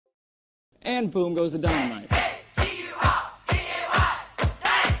And boom goes the Dynamite.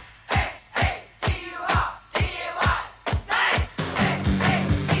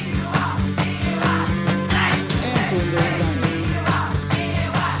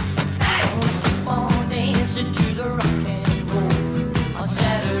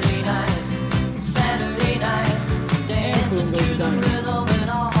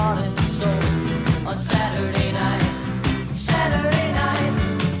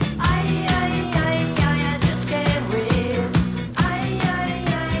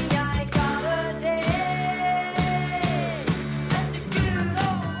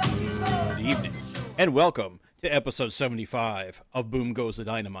 And welcome to episode 75 of Boom Goes the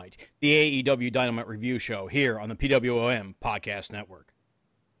Dynamite, the AEW Dynamite review show here on the PWOM Podcast Network.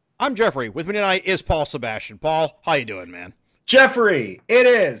 I'm Jeffrey. With me tonight is Paul Sebastian. Paul, how you doing, man? Jeffrey, it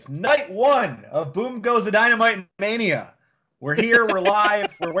is night one of Boom Goes the Dynamite Mania. We're here, we're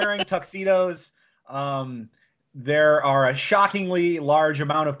live, we're wearing tuxedos. There are a shockingly large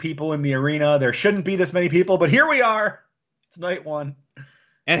amount of people in the arena. There shouldn't be this many people, but here we are. It's night one.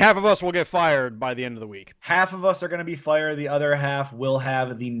 And half of us will get fired by the end of the week. Half of us are going to be fired. The other half will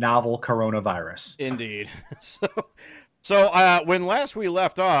have the novel coronavirus. Indeed. So when last we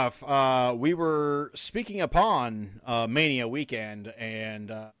left off, we were speaking upon Mania weekend,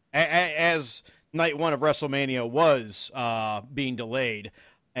 and as night one of WrestleMania was being delayed.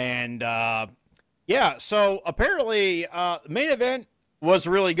 And so apparently the main event was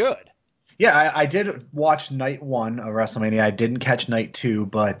really good. Yeah, I did watch night one of WrestleMania. I didn't catch night two,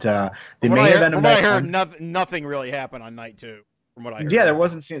 but the main event of night one... nothing really happened on night two. From what I heard. Yeah, there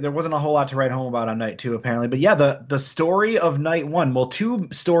wasn't a whole lot to write home about on night two, apparently. But yeah, the story of night one, well, two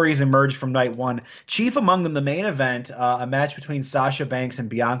stories emerged from night one. Chief among them, the main event, a match between Sasha Banks and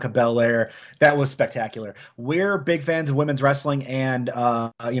Bianca Belair. That was spectacular. We're big fans of women's wrestling and,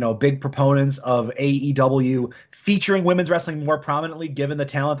 big proponents of AEW featuring women's wrestling more prominently, given the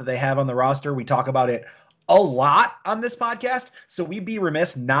talent that they have on the roster. We talk about it a lot on this podcast, so we'd be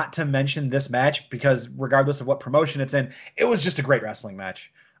remiss not to mention this match because regardless of what promotion it's in, it was just a great wrestling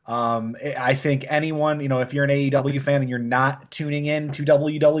match. I think anyone, if you're an AEW fan and you're not tuning in to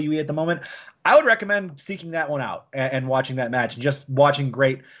WWE at the moment, I would recommend seeking that one out and watching that match and just watching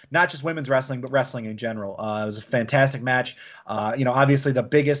great, not just women's wrestling, but wrestling in general. It was a fantastic match. Obviously the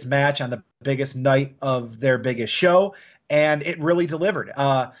biggest match on the biggest night of their biggest show, and it really delivered.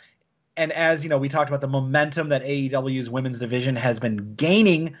 And as we talked about the momentum that AEW's women's division has been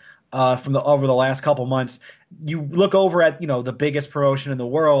gaining over the last couple months, you look over at the biggest promotion in the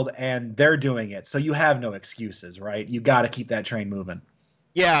world, and they're doing it. So you have no excuses, right? You got to keep that train moving.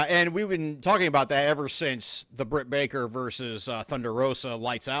 Yeah, and we've been talking about that ever since the Britt Baker versus Thunder Rosa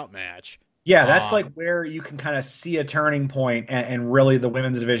Lights Out match. Yeah, that's like where you can kind of see a turning point and really the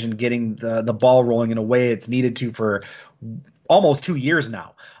women's division getting the ball rolling in a way it's needed to for almost 2 years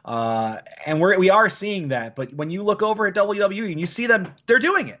now. And we are seeing that. But when you look over at WWE and you see them, they're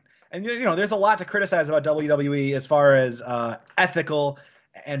doing it. And, there's a lot to criticize about WWE as far as ethical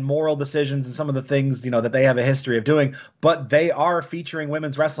and moral decisions and some of the things, that they have a history of doing. But they are featuring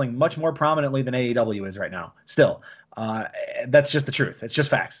women's wrestling much more prominently than AEW is right now. Still, that's just the truth. It's just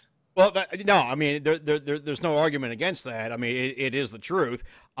facts. Well, there's no argument against that. I mean, it is the truth.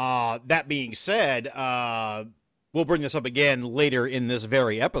 That being said, we'll bring this up again later in this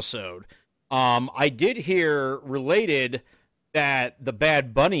very episode. I did hear related that the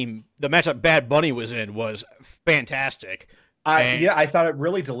match that Bad Bunny was in was fantastic. I thought it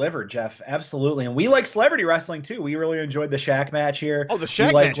really delivered, Jeff. Absolutely. And we like celebrity wrestling too. We really enjoyed the Shaq match here. Oh, the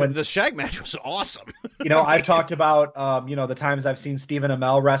Shaq match was awesome. I've talked about, the times I've seen Stephen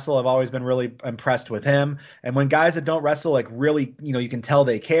Amell wrestle. I've always been really impressed with him. And when guys that don't wrestle, like really, you can tell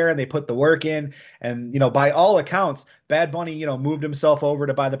they care and they put the work in. And, by all accounts, Bad Bunny, moved himself over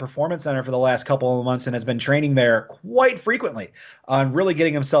to the Performance Center for the last couple of months and has been training there quite frequently on really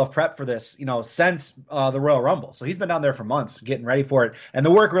getting himself prepped for this, since the Royal Rumble. So he's been down there for months getting ready for it. And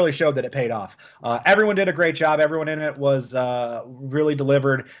the work really showed that it paid off. Everyone did a great job. Everyone in it was really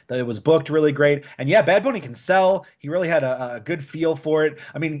delivered. That it was booked really great. And yeah, Bad Bunny can sell. He really had a good feel for it.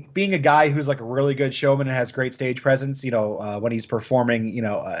 I mean, being a guy who's like a really good showman and has great stage presence, when he's performing,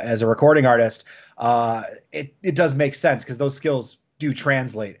 as a recording artist, it does make sense because those skills do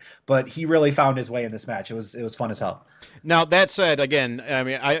translate. But he really found his way in this match. It was fun as hell. Now that said, again, I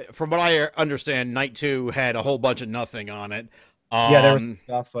mean, from what I understand, night two had a whole bunch of nothing on it. Yeah, there was some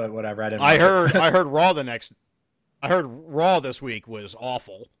stuff, but whatever. I heard Raw this week was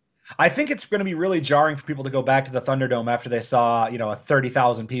awful. I think it's going to be really jarring for people to go back to the Thunderdome after they saw,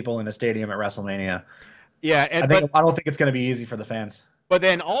 30,000 people in a stadium at WrestleMania. Yeah, I don't think it's going to be easy for the fans. But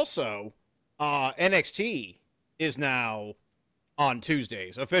then also, NXT is now on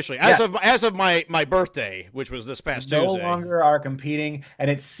Tuesdays officially, Yes. as of my birthday, which was this past No Tuesday. longer are competing, and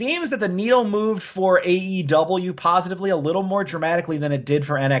it seems that the needle moved for AEW positively a little more dramatically than it did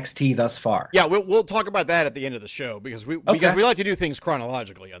for NXT thus far. Yeah, we'll talk about that at the end of the show because we like to do things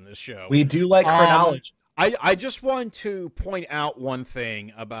chronologically on this show. We do like chronology. I just want to point out one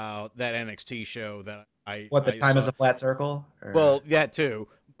thing about that NXT show that I time saw. is a flat circle? Or... Well, that too,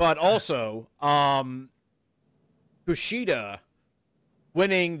 but also Kushida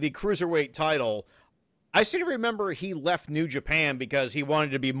winning the Cruiserweight title. I seem to remember he left New Japan because he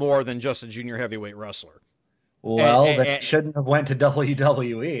wanted to be more than just a junior heavyweight wrestler. Well, that shouldn't have went to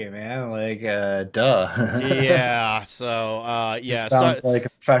WWE, man. Like, duh. Yeah. So, yeah. Sounds like a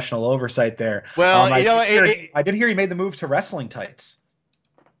professional oversight there. Well, I did hear he made the move to wrestling tights.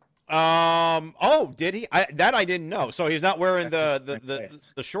 Oh, did he? That I didn't know. So he's not wearing the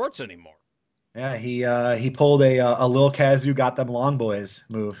shorts anymore. Yeah, he pulled a Lil Kazoo got them long boys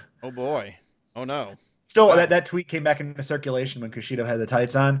move. Oh boy. Oh no. Still, that tweet came back into circulation when Kushida had the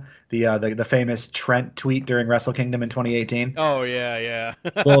tights on. The famous Trent tweet during Wrestle Kingdom in 2018. Oh yeah.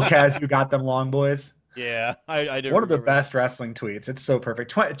 Lil Kazoo got them long boys. Yeah, I do. One of the best wrestling tweets. It's so perfect.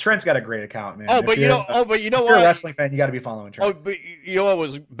 Trent's got a great account, man. But you know if what? You're a wrestling fan, you got to be following Trent. Oh, but you know what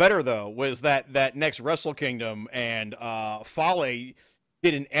was better though was that next Wrestle Kingdom and Fale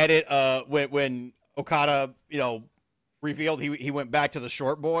did an edit when Okada revealed he went back to the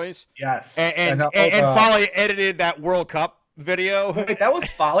Short Boys. Yes, and Fale edited that World Cup video. Wait, that was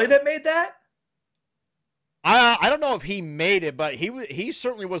Fale that made that? I don't know if he made it, but he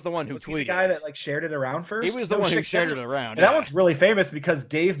certainly was the one who tweeted. The guy that shared it around first. He was the one who shared it around. That one's really famous because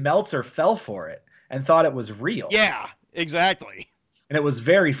Dave Meltzer fell for it and thought it was real. Yeah, exactly. And it was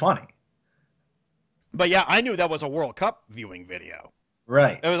very funny. But yeah, I knew that was a World Cup viewing video.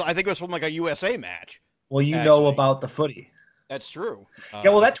 Right. I think it was from like a USA match. Well, you know about the footy. That's true. Yeah,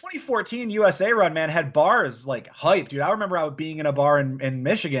 well, that 2014 USA run, man, had bars like hype, dude. I remember being in a bar in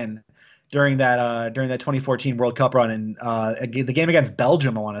Michigan during that 2014 World Cup run, and the game against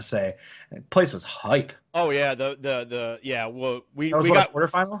Belgium, I want to say, the place was hype. Oh yeah, Well, we got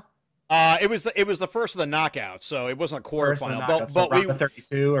quarterfinal. It was the first of the knockouts, so it wasn't a quarterfinal. But round of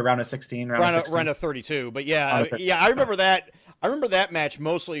 32 or round of 16, round of 32. But yeah, I remember that. I remember that match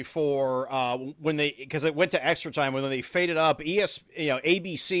mostly for because it went to extra time when they faded up.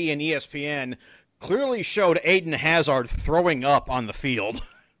 ABC and ESPN clearly showed Aiden Hazard throwing up on the field.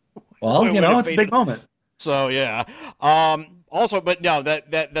 Well, it's a big moment. So yeah. Also, but no,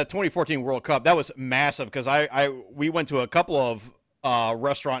 that 2014 World Cup, that was massive because we went to a couple of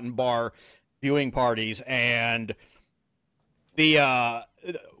restaurant and bar viewing parties, and the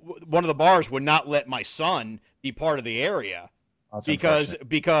one of the bars would not let my son be part of the area because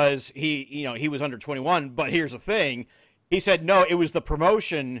he was under 21. But here's the thing. He said, no, it was the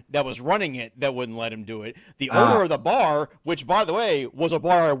promotion that was running it that wouldn't let him do it. The owner of the bar, which, by the way, was a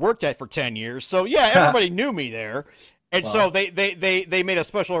bar I worked at for 10 years. So, yeah, everybody knew me there. And so they made a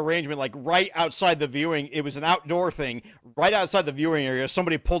special arrangement, like right outside the viewing. It was an outdoor thing. Right outside the viewing area,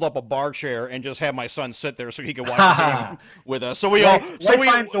 somebody pulled up a bar chair and just had my son sit there so he could watch the game with us. So we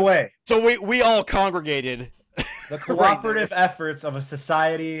finds a way. So we all congregated. The cooperative efforts of a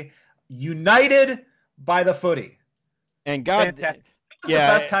society united by the footy. And God, fantastic. That was the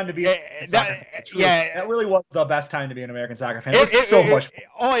best time to be a soccer fan. That really was the best time to be an American soccer fan. It was so much fun.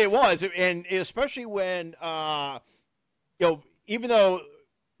 Oh, it was. And especially when, even though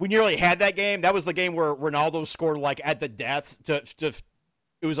we nearly had that game, that was the game where Ronaldo scored like at the death. It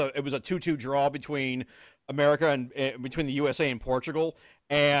was a 2-2 draw between America and between the USA and Portugal.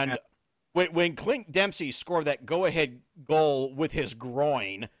 And when Clint Dempsey scored that go-ahead goal with his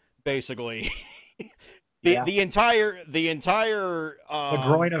groin, basically... The entire the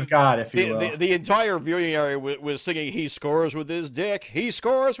groin of God, if you will. The entire viewing area was singing, "He scores with his dick. He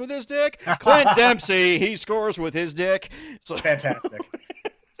scores with his dick." Clint Dempsey, he scores with his dick. So fantastic.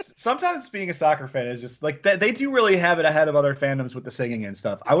 Sometimes being a soccer fan is just like they do really have it ahead of other fandoms with the singing and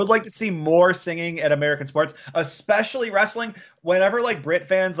stuff. I would like to see more singing at American sports, especially wrestling. Whenever like Brit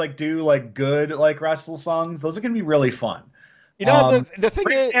fans do good wrestle songs, those are going to be really fun. The thing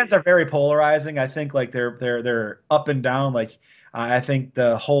is, fans are very polarizing. I think they're up and down. I think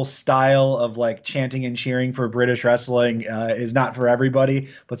the whole style of chanting and cheering for British wrestling is not for everybody.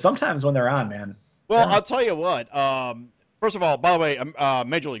 But sometimes when they're on, man. Well, I'll tell you what. First of all, by the way,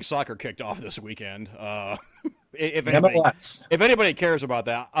 Major League Soccer kicked off this weekend. If anybody cares about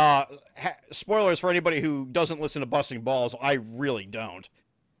that, spoilers for anybody who doesn't listen to Busting Balls. I really don't.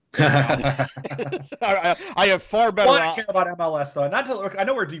 I have far better. I care about MLS though. Not to. I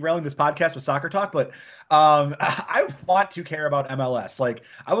know we're derailing this podcast with soccer talk, but I want to care about MLS. Like,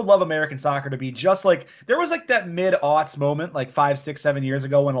 I would love American soccer to be just like there was like that mid-aughts moment, like 5, 6, 7 years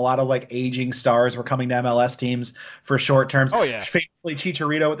ago, when a lot of like aging stars were coming to MLS teams for short terms. Oh yeah, famously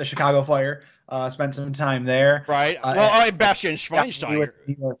Chicharito with the Chicago Fire. Spent some time there. Right. Bastian Schweinsteiger.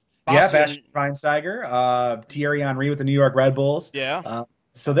 Yeah, Bastian Schweinsteiger. Thierry Henry with the New York Red Bulls. Yeah.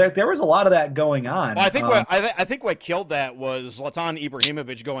 So there was a lot of that going on. Well, I think what killed that was Zlatan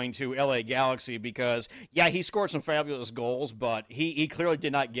Ibrahimovic going to LA Galaxy because he scored some fabulous goals, but he clearly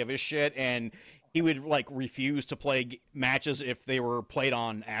did not give a shit, and he would like refuse to play matches if they were played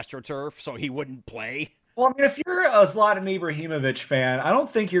on AstroTurf, so he wouldn't play. Well, I mean, if you're a Zlatan Ibrahimovic fan, I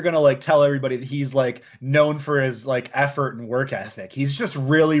don't think you're gonna like tell everybody that he's like known for his like effort and work ethic. He's just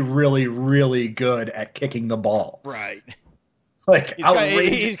really, really, really good at kicking the ball. Right. Like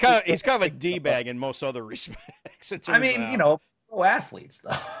he's kind of a d-bag in most other respects. I mean, pro athletes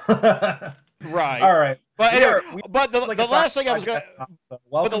though. Right. All right. But anyway, the last thing I was going to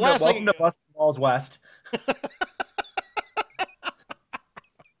welcome to Busting Balls West.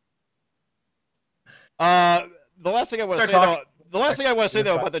 The last thing I want to say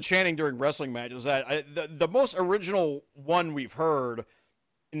though about the chanting during wrestling matches is that the most original one we've heard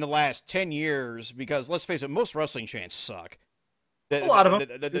in the last 10 years, because let's face it, most wrestling chants suck. A lot of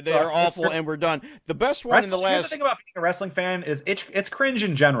them. They are awful, and we're done. The best one in the last... The thing about being a wrestling fan is it's cringe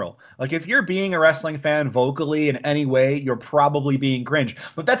in general. Like, if you're being a wrestling fan vocally in any way, you're probably being cringe.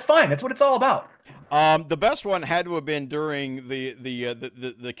 But that's fine. That's what it's all about. The best one had to have been during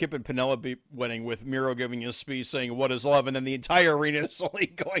the Kip and Penelope wedding, with Miro giving his speech saying "What is love," and then the entire arena is only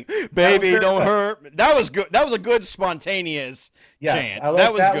going, "Baby, don't hurt." That was good. That was a good spontaneous chant.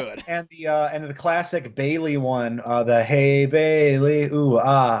 That was good. And the classic Bailey one, the "Hey Bailey, ooh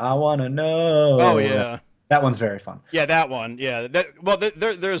I wanna know." Oh yeah. That one's very fun. Yeah, that one. Yeah,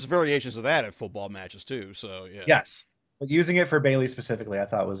 there's variations of that at football matches too. So yeah. Yes. But using it for Bailey specifically, I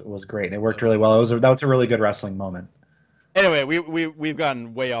thought was great, and it worked really well. That was a really good wrestling moment. Anyway, we've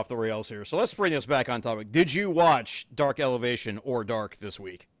gotten way off the rails here, so let's bring this back on topic. Did you watch Dark Elevation or Dark this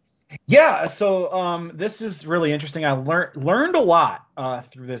week? Yeah, so this is really interesting. I learned a lot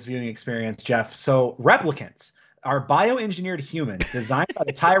through this viewing experience, Jeff. So replicants are bioengineered humans designed by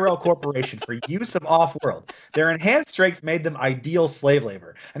the Tyrell Corporation for use of off-world. Their enhanced strength made them ideal slave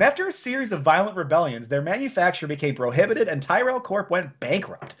labor. And after a series of violent rebellions, their manufacture became prohibited and Tyrell Corp went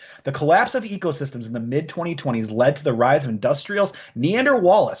bankrupt. The collapse of ecosystems in the mid-2020s led to the rise of industrialist Neander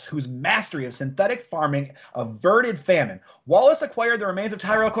Wallace, whose mastery of synthetic farming averted famine. Wallace acquired the remains of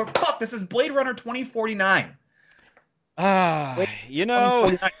Tyrell Corp. Fuck, this is Blade Runner 2049. Following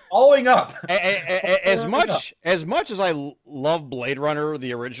up. As much as I love Blade Runner,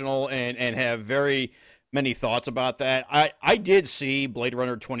 the original, and have very many thoughts about that, I did see Blade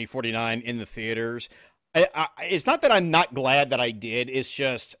Runner 2049 in the theaters. It's not that I'm not glad that I did. It's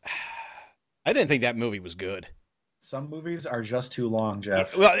just I didn't think that movie was good. Some movies are just too long,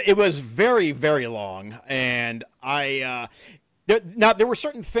 Jeff. Well, it was very, very long, and there were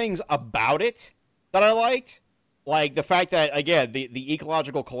certain things about it that I liked. Like the fact that, again, the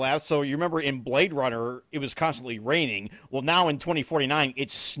ecological collapse. So you remember in Blade Runner, it was constantly raining. Well, now in 2049,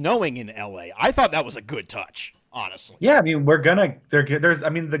 it's snowing in LA. I thought that was a good touch, honestly. Yeah, I mean,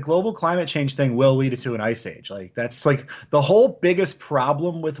 the global climate change thing will lead to an ice age. Like, that's like the whole biggest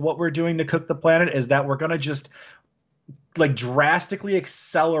problem with what we're doing to cook the planet is that we're going to just like drastically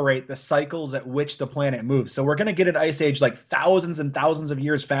accelerate the cycles at which the planet moves. So we're going to get an ice age like thousands and thousands of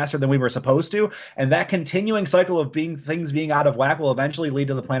years faster than we were supposed to. And that continuing cycle of things being out of whack will eventually lead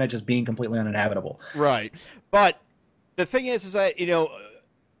to the planet just being completely uninhabitable. Right. But the thing is that,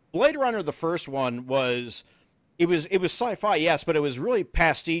 Blade Runner, the first one was sci-fi, yes, but it was really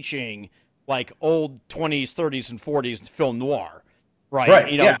pastiching like old 20s, 30s, and 40s film noir.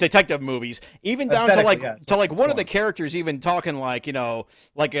 Right. Detective movies, even down to one of the characters even talking like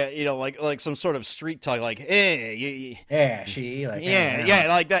some sort of street talk, like like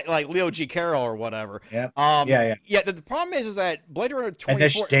that, like Leo G. Carroll or whatever. Yeah. The problem is that Blade Runner 24. And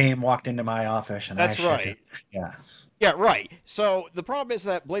this dame walked into my office, and that's right. Yeah. Yeah, right. So the problem is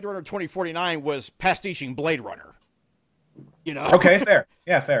that Blade Runner 2049 was pastiching Blade Runner. Okay, fair.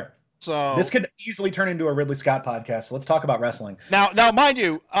 Yeah, fair. So this could easily turn into a Ridley Scott podcast. So let's talk about wrestling. Now, mind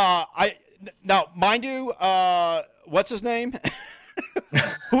you, what's his name?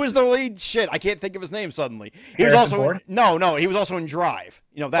 Who is the lead? Shit, I can't think of his name suddenly. He was also Ford? No, he was also in Drive.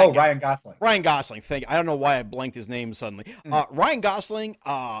 That guy. Ryan Gosling. Ryan Gosling. I don't know why I blanked his name suddenly. Ryan Gosling,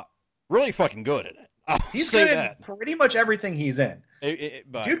 really fucking good in it. I'll He's say good that. in pretty much everything he's in.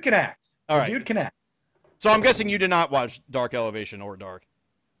 But, Dude can act. all right. Dude can act. So I'm guessing you did not watch Dark Elevation or Dark.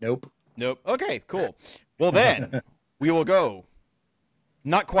 Nope. Nope. Okay, cool. Well, then we will go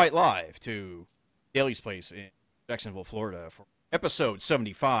not quite live to Daly's Place in Jacksonville, Florida for episode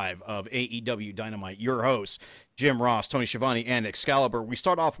 75 of AEW Dynamite. Your hosts, Jim Ross, Tony Schiavone, and Excalibur. We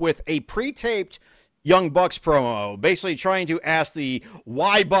start off with a pre-taped Young Bucks promo, basically trying to ask the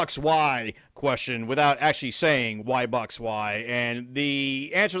why Bucks why question without actually saying why Bucks why. And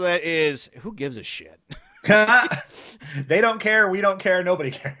the answer to that is, who gives a shit? They don't care. We don't care.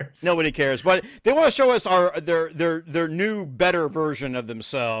 Nobody cares. Nobody cares. But they want to show us their new, better version of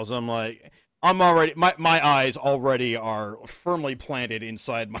themselves. I'm like, my eyes already are firmly planted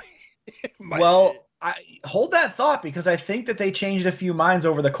inside my. Well, I hold that thought because I think that they changed a few minds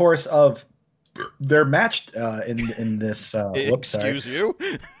over the course of their match in this. Excuse you.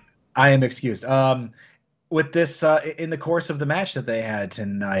 I am excused. With this in the course of the match that they had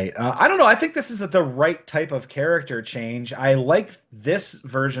tonight. I don't know. I think this is the right type of character change. I like this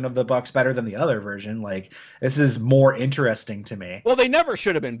version of the Bucks better than the other version. Like, this is more interesting to me. Well, they never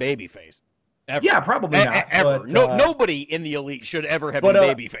should have been babyface. Ever. Yeah, probably not. Ever. But, nobody in the Elite should ever have been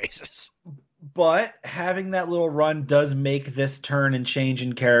babyfaces. But having that little run does make this turn and change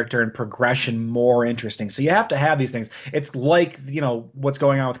in character and progression more interesting. So you have to have these things. It's like, what's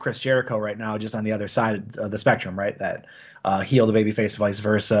going on with Chris Jericho right now, just on the other side of the spectrum, right? That heel to babyface, vice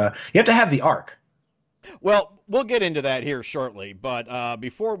versa. You have to have the arc. Well, we'll get into that here shortly. But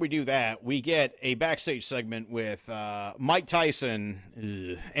before we do that, we get a backstage segment with Mike Tyson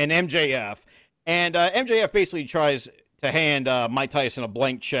and MJF. And MJF basically tries to hand Mike Tyson a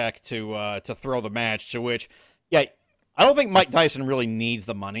blank check to throw the match, to which, I don't think Mike Tyson really needs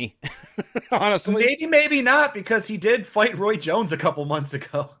the money, honestly. Maybe not, because he did fight Roy Jones a couple months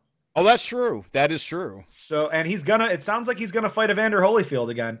ago. Oh, that's true. That is true. So, and it sounds like he's gonna fight Evander Holyfield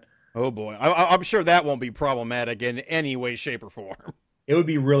again. Oh boy, I'm sure that won't be problematic in any way, shape, or form. It would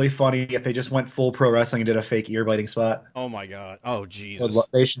be really funny if they just went full pro wrestling and did a fake ear biting spot. Oh my god! Oh Jesus!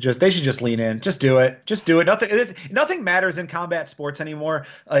 They should just lean in. Just do it. Just do it. Nothing matters in combat sports anymore.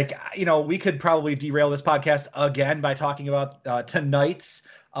 Like, we could probably derail this podcast again by talking about tonight's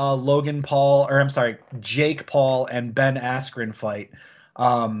Jake Paul and Ben Askren fight.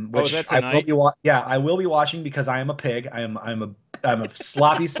 Which I will be watching because I am a pig. I'm a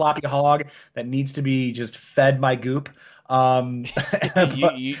sloppy hog that needs to be just fed my goop. You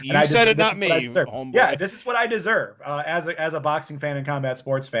said it, not me. Yeah, this is what I deserve as a boxing fan and combat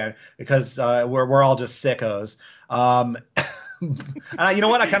sports fan, because we're all just sickos. And you know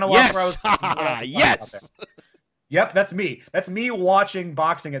what? I kind of lost where I was. Yes. Yep, that's me. That's me watching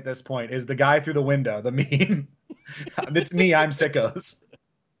boxing at this point. Is the guy through the window the meme? It's me. I'm sickos.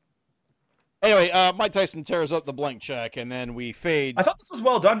 Anyway, Mike Tyson tears up the blank check, and then we fade. I thought this was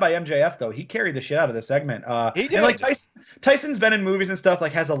well done by MJF, though. He carried the shit out of the segment. He did. And, like, Tyson's been in movies and stuff,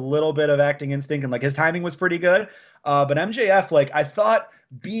 like, has a little bit of acting instinct, and, like, his timing was pretty good. But MJF, like, I thought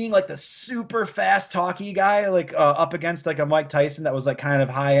being, like, the super fast talky guy, like, up against, like, a Mike Tyson that was, like, kind of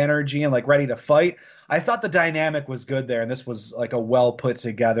high energy and, like, ready to fight, I thought the dynamic was good there, and this was, like, a well put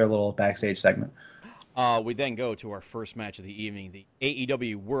together little backstage segment. We then go to our first match of the evening, the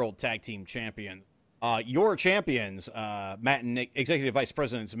AEW World Tag Team Champions. Your champions, Matt and Nick, Executive Vice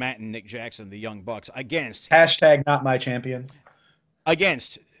Presidents Matt and Nick Jackson, the Young Bucks, against #not my champions.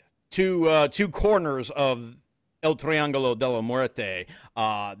 Against two corners of El Triangolo de la Muerte,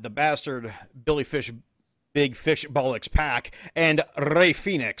 the bastard Billy Fish, Big Fish Bollocks Pack, and Rey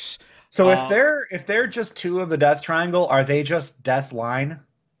Fenix. So if they're just two of the Death Triangle, are they just Death Line?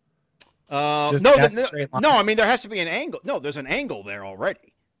 No. I mean, there has to be an angle. No, there's an angle there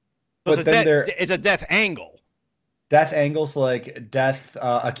already. So it's a death angle. Death angles, like death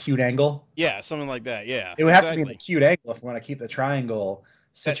acute angle. Yeah, something like that. Yeah, it would have to be an acute angle if we want to keep the triangle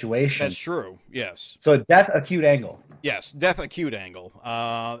situation. That's true. Yes. So death acute angle. Yes, death acute angle.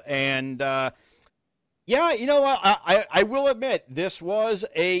 Yeah, you know what? I will admit this was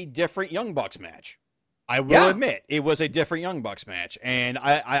a different Young Bucks match. I will admit it was a different Young Bucks match, and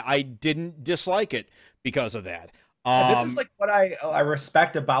I didn't dislike it because of that. This is like what I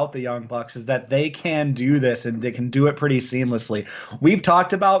respect about the Young Bucks is that they can do this and they can do it pretty seamlessly. We've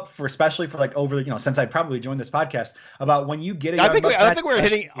talked about especially for like over since I probably joined this podcast about when you get a Young Bucks match. I think we're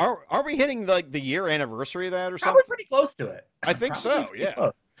hitting. Are we hitting like the year anniversary of that or something? Probably pretty close to it. I think so. Yeah.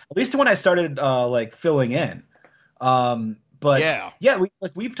 Close. At least when I started like filling in. But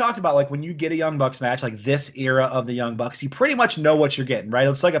we've talked about like when you get a Young Bucks match, like this era of the Young Bucks, you pretty much know what you're getting, right?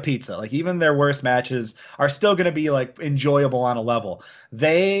 It's like a pizza. Like even their worst matches are still going to be like enjoyable on a level.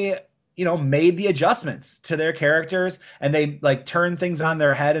 They made the adjustments to their characters, and they like turned things on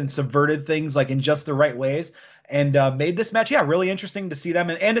their head and subverted things like in just the right ways, and made this match, yeah, really interesting to see them,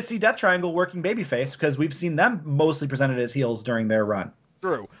 and to see Death Triangle working babyface, because we've seen them mostly presented as heels during their run.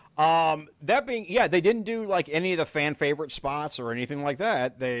 True. That being, yeah, they didn't do like any of the fan favorite spots or anything like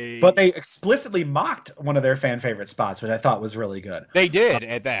that. But they explicitly mocked one of their fan favorite spots, which I thought was really good. They did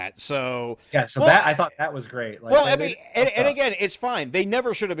at that. So yeah, so that I thought that was great. Like, well, I mean, and again, it's fine. They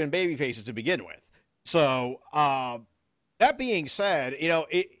never should have been baby faces to begin with. So that being said,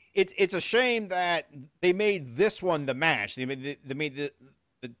 it's a shame that they made this one the match. They made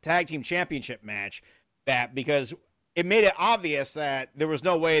the tag team championship match that, because it made it obvious that there was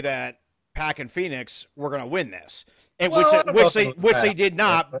no way that Pac and Phoenix were going to win this, and which they did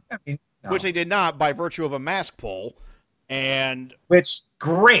not, which they did not by virtue of a mask pull, and which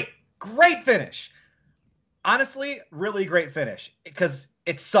great finish. Honestly, really great finish, because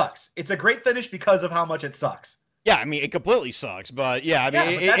it sucks. It's a great finish because of how much it sucks. Yeah, I mean, it completely sucks, but yeah, I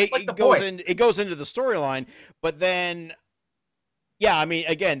mean, it goes into the storyline, but then. Yeah, I mean,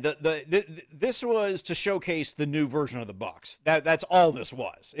 again, this was to showcase the new version of the Bucks. That's all this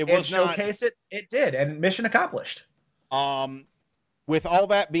was. It was not showcase it. It did, and mission accomplished. With all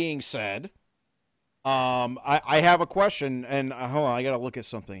that being said, I have a question, and hold on, I got to look at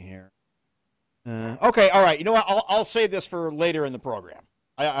something here. Okay, all right. You know what? I'll save this for later in the program.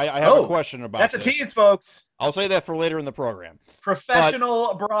 I have a question about that's this. A tease, folks. I'll say that for later in the program.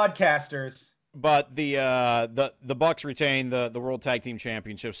 Professional broadcasters. But the Bucks retain the World Tag Team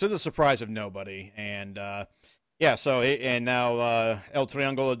Championships to the surprise of nobody, and yeah. So and now El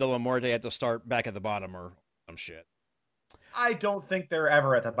Triángulo de la Muerte had to start back at the bottom or some shit. I don't think they're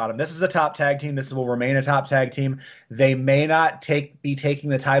ever at the bottom. This is a top tag team. This will remain a top tag team. They may not be taking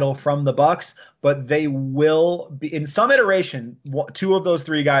the title from the Bucks, but they will be in some iteration. Two of those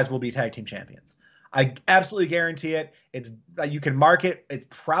three guys will be tag team champions. I absolutely guarantee it. It's you can mark it. It's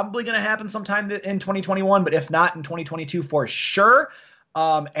probably going to happen sometime in 2021, but if not, in 2022 for sure.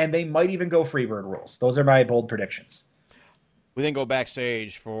 And they might even go Freebird rules. Those are my bold predictions. We then go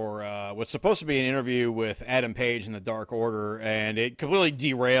backstage for what's supposed to be an interview with Adam Page in the Dark Order, and it completely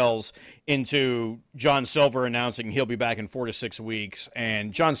derails into John Silver announcing he'll be back in 4 to 6 weeks,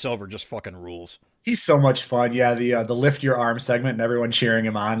 and John Silver just fucking rules. He's so much fun. Yeah, the lift your arm segment and everyone cheering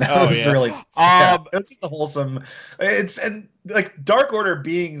him on. That was really it was just a wholesome. And like Dark Order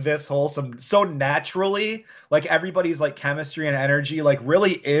being this wholesome so naturally, like everybody's like chemistry and energy like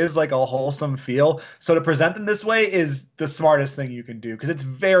really is like a wholesome feel. So to present them this way is the smartest thing you can do, because it's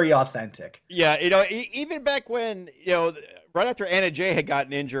very authentic. Yeah, even back when right after Anna Jay had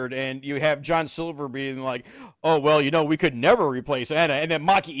gotten injured, and you have John Silver being like, oh, well, we could never replace Anna. And then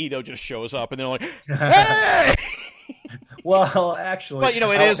Maki Ito just shows up, and they're like, hey! Well, actually. But,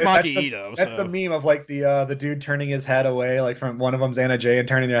 it is Maki Ito. That's the meme of, like, the dude turning his head away, like, from one of them's Anna Jay and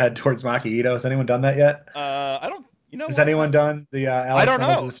turning their head towards Maki Ito. Has anyone done that yet? I don't. Has anyone done the Alex I don't know.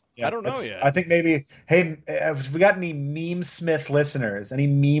 Reynolds' I don't know yet. I think maybe, hey, if we got any Meme Smith listeners, any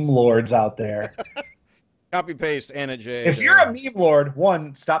meme lords out there. Copy paste Anna Jay. If you're a meme lord,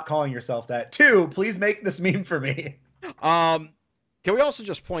 1, stop calling yourself that. 2, please make this meme for me. Can we also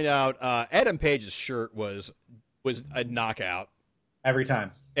just point out Adam Page's shirt was a knockout every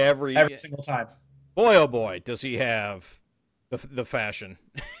time. Every single time. Boy, oh boy, does he have the fashion.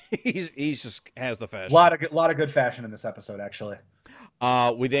 he's just has the fashion. A lot of good fashion in this episode, actually.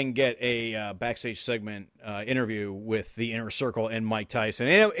 We then get a backstage segment interview with the Inner Circle and Mike Tyson.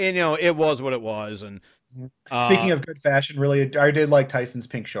 And it was what it was. And speaking of good fashion, really, I did like Tyson's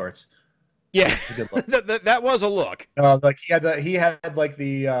pink shorts. Yeah, that was a look. Like he had the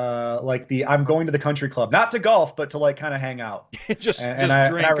I'm going to the country club, not to golf, but to like kind of hang out. I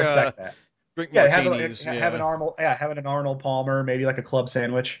respect that. Drink martinis. Have an Arnold Palmer, maybe like a club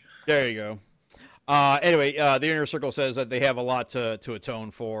sandwich. There you go. Anyway, the Inner Circle says that they have a lot to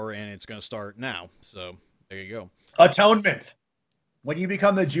atone for, and it's going to start now. So there you go. Atonement. When you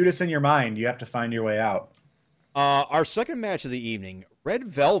become the Judas in your mind, you have to find your way out. Our second match of the evening, Red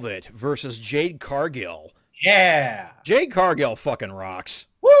Velvet versus Jade Cargill. Yeah. Jade Cargill fucking rocks.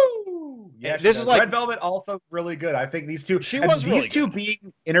 Woo! Yeah, this is like Red Velvet, also really good. I think these two good.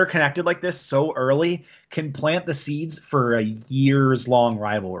 Being interconnected like this so early can plant the seeds for a years long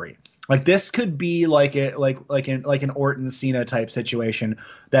rivalry. Like this could be like an Orton Cena type situation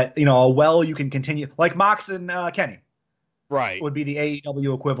that you can continue, like Mox and Kenny. Right. would be the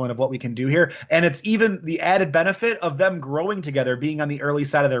AEW equivalent of what we can do here. And it's even the added benefit of them growing together, being on the early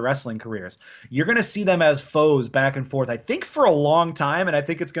side of their wrestling careers. You're going to see them as foes back and forth, I think, for a long time. And I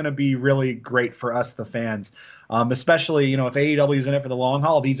think it's going to be really great for us, the fans. Especially, you know, if AEW is in it for the long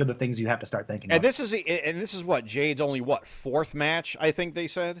haul, these are the things you have to start thinking And of. this is what Jade's only fourth match, I think they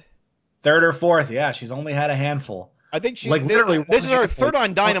said. Third or fourth, yeah. She's only had a handful. I think she like literally. This is her third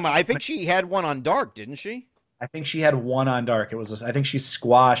on Dynamite. I think she had one on Dark, didn't she? I think she had one on Dark. It was. I think she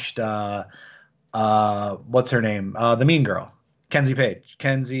squashed. What's her name? The Mean Girl, Kenzie Page.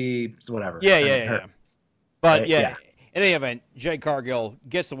 Kenzie, whatever. Yeah. But yeah. In any event, Jade Cargill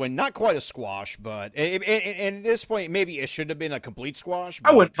gets the win. Not quite a squash, but and at this point, maybe it should have been a complete squash. But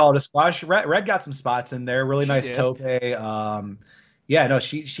I wouldn't call it a squash. Red got some spots in there. Really nice tope. Yeah, no,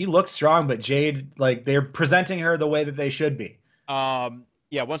 she looks strong, but Jade, like, they're presenting her the way that they should be.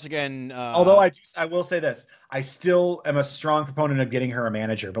 Yeah, once again. Although I will say this, I still am a strong proponent of getting her a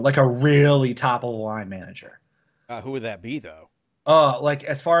manager, but like a really top of the line manager. Who would that be, though? Like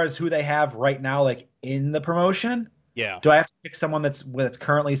as far as who they have right now, like in the promotion. Yeah. Do I have to pick someone that's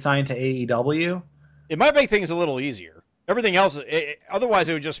currently signed to AEW? It might make things a little easier. Everything else, otherwise,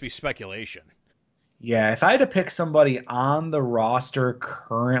 it would just be speculation. Yeah, if I had to pick somebody on the roster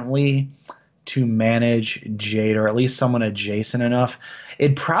currently to manage Jade, or at least someone adjacent enough,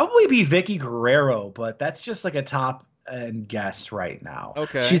 it'd probably be Vicky Guerrero, but that's just like a top end guess right now.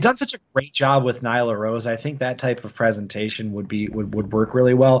 Okay. She's done such a great job with Nyla Rose. I think that type of presentation would work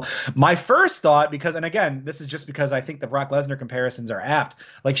really well. My first thought, because, and again, this is just because I think the Brock Lesnar comparisons are apt,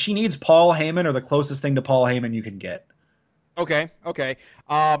 like she needs Paul Heyman, or the closest thing to Paul Heyman you can get. Okay.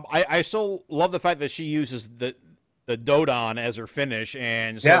 I still love the fact that she uses the Dodon as her finish,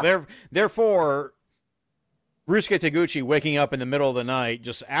 and so therefore, Rusuke Taguchi waking up in the middle of the night,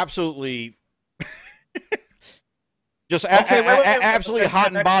 just absolutely, absolutely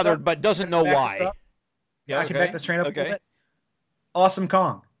hot and bothered, but doesn't know why. Yeah, I can back this train up a little bit. Awesome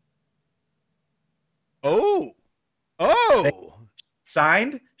Kong. Oh.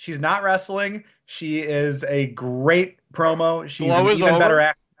 Signed. She's not wrestling. She is a great promo. She's Glow an even better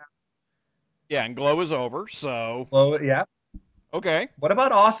actor. Yeah, and Glow is over, so. Glow, yeah. Okay. What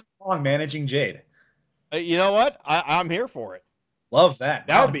about Awesome Kong managing Jade? You know what? I'm here for it. Love that.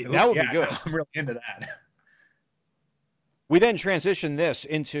 That would be good. I'm really into that. We then transition this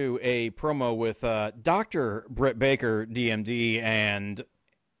into a promo with Dr. Britt Baker, DMD, and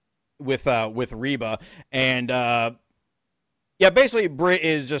with Reba, and basically Britt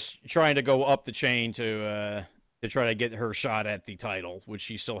is just trying to go up the chain to try to get her shot at the title, which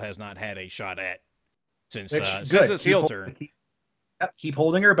she still has not had a shot at since it's heel turn. Keep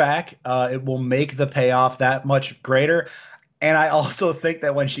holding her back. It will make the payoff that much greater. And I also think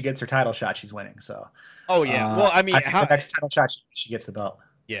that when she gets her title shot, she's winning. So. Oh yeah. Well, I mean, the next title shot, she gets the belt.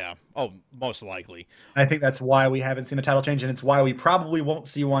 Yeah. Oh, most likely. I think that's why we haven't seen a title change, and it's why we probably won't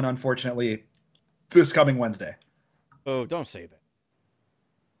see one, unfortunately, this coming Wednesday. Oh, don't say that.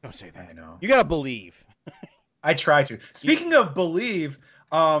 Don't say that. I know. You gotta believe. I try to. Speaking of believe,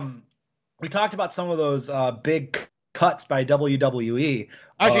 we talked about some of those big cuts by WWE.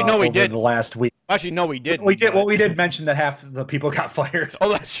 Actually, no, we did the last week. Actually, no, we didn't. We did. Well, we did mention that half of the people got fired. Oh,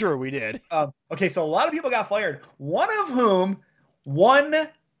 that's true. We did. Okay, so a lot of people got fired. One of whom,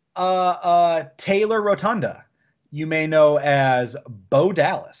 Taylor Rotunda, you may know as Bo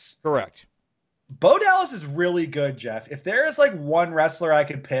Dallas. Correct. Bo Dallas is really good, Jeff. If there is like one wrestler I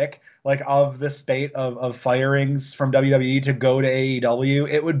could pick, like of the spate of firings from WWE to go to AEW,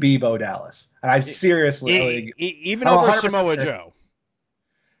 it would be Bo Dallas. And I'm seriously even over Samoa Joe.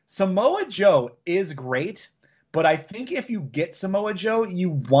 Samoa Joe is great, but I think if you get Samoa Joe, you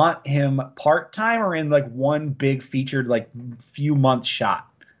want him part-time or in like one big featured like few months shot.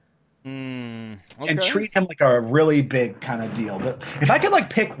 Okay. And treat him like a really big kind of deal. But if I could like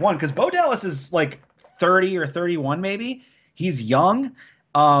pick one, because Bo Dallas is like 30 or 31 maybe. He's young.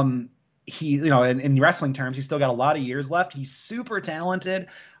 He, in wrestling terms, he's still got a lot of years left. He's super talented.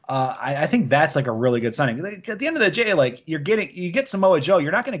 I think that's like a really good signing. Like, at the end of the day, like you get Samoa Joe,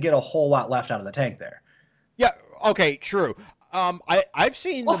 you're not going to get a whole lot left out of the tank there. Yeah. Okay. True. I've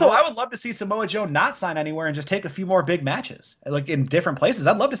seen. Also, I would love to see Samoa Joe not sign anywhere and just take a few more big matches, like in different places.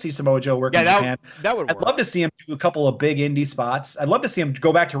 I'd love to see Samoa Joe work in Japan. That would work. I'd love to see him do a couple of big indie spots. I'd love to see him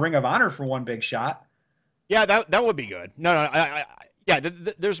go back to Ring of Honor for one big shot. Yeah, that would be good. No,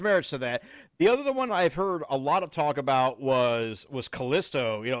 there's merits to that. The other one I've heard a lot of talk about was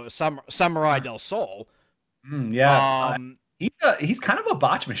Kalisto, Samurai del Sol. He's kind of a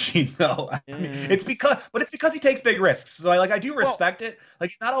botch machine though. I mean, Eh. it's because he takes big risks. So I do Well, respect it. Like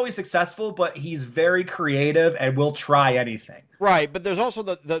he's not always successful, but he's very creative and will try anything. right, but there's also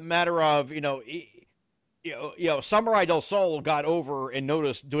the matter of Samurai Del Sol got over and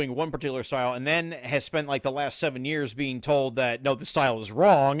noticed doing one particular style, and then has spent like the last 7 years being told that no, the style is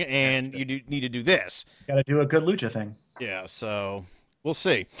wrong, and need to do this. Got to do a good lucha thing. Yeah, so we'll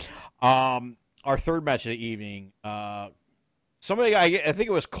see. Our third match of the evening, somebody I think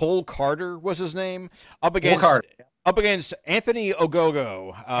it was Cole Carter was his name, up against Anthony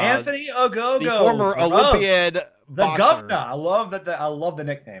Ogogo, Anthony Ogogo, the former Olympiad the boxer. governor. I love the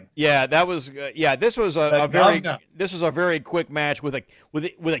nickname. Yeah, that was This was a very quick match with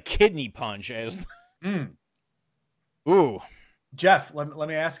a kidney punch as. Ooh, Jeff, let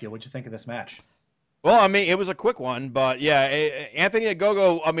me ask you, what'd you think of this match? well, I mean, it was a quick one, but yeah, Anthony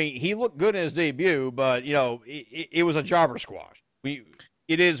Ogogo. I mean, he looked good in his debut, but it was a jobber squash.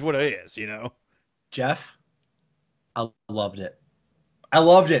 It is what it is, Jeff, I loved it. I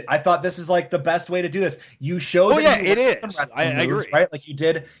loved it. I thought this is like the best way to do this. You showed. Oh yeah, it is. I agree. Right, like you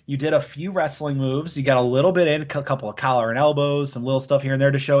did a few wrestling moves. You got a little bit in, a couple of collar and elbows, some little stuff here and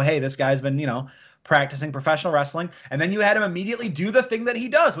there to show, hey, this guy's been practicing professional wrestling. And then you had him immediately do the thing that he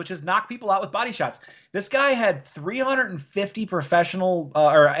does, which is knock people out with body shots. This guy had 350 professional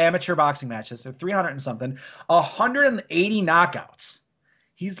or amateur boxing matches, or 300 and something, 180 knockouts.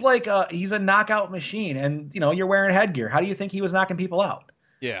 He's he's a knockout machine, and you're wearing headgear. How do you think he was knocking people out?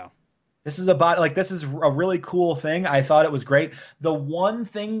 Yeah. This is this is a really cool thing. I thought it was great. The one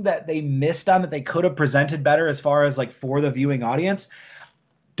thing that they missed on that they could have presented better as far as for the viewing audience,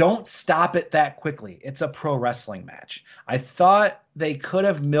 don't stop it that quickly. It's a pro wrestling match. I thought they could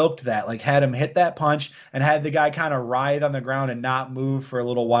have milked that, had him hit that punch and had the guy kind of writhe on the ground and not move for a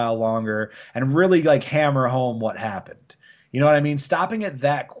little while longer and really hammer home what happened. You know what I mean? Stopping it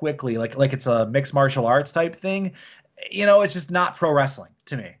that quickly, like it's a mixed martial arts type thing, it's just not pro wrestling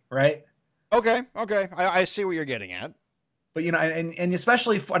to me, right? Okay. I see what you're getting at. But and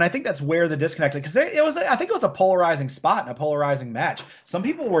especially, and I think that's where the disconnect, because I think it was a polarizing spot and a polarizing match. Some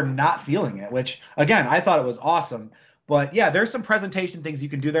people were not feeling it, which again, I thought it was awesome. But yeah, there's some presentation things you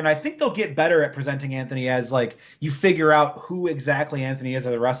can do there, and I think they'll get better at presenting Anthony as you figure out who exactly Anthony is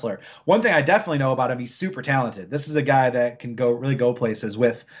as a wrestler. One thing I definitely know about him, he's super talented. This is a guy that can really go places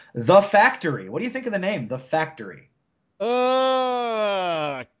with The Factory. What do you think of the name, The Factory?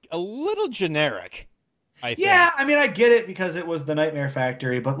 A little generic, I think. Yeah, I mean, I get it because it was the Nightmare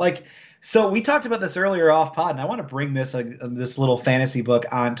Factory, but so we talked about this earlier off pod, and I want to bring this little fantasy book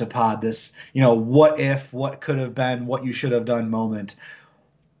onto pod. This, what if, what could have been, what you should have done moment.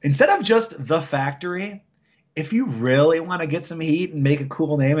 Instead of just The Factory, if you really want to get some heat and make a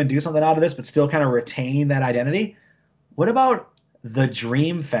cool name and do something out of this, but still kind of retain that identity, what about The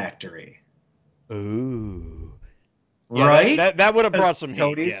Dream Factory? Ooh. Yeah, right? That would have brought some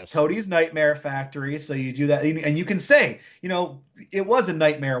heat. Yes. Cody's Nightmare Factory. So you do that, and you can say, it was a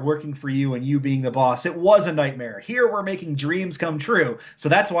nightmare working for you and you being the boss. It was a nightmare. Here we're making dreams come true. So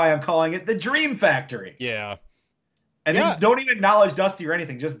that's why I'm calling it the Dream Factory. Yeah. And then just don't even acknowledge Dusty or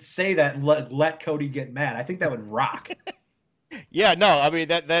anything. Just say that and let Cody get mad. I think that would rock. Yeah, no, I mean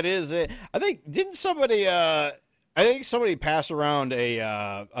that is it. I think somebody passed around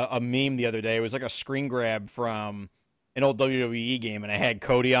a meme the other day. It was like a screen grab from an old WWE game, and I had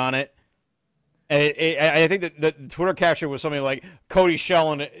Cody on it. And I think that the Twitter caption was something like Cody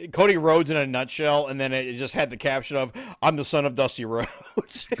Rhodes in a nutshell, and then it just had the caption of "I'm the son of Dusty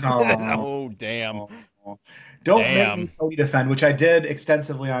Rhodes." Oh damn! Don't make me Cody defend, which I did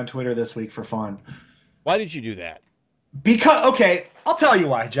extensively on Twitter this week for fun. Why did you do that? Because I'll tell you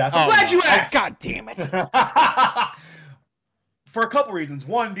why, Jeff. I'm glad you asked. Oh, God damn it! For a couple reasons.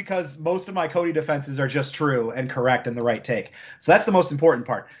 One, because most of my Cody defenses are just true and correct and the right take. So that's the most important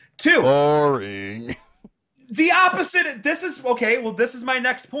part. Two. Boring. The opposite. This is my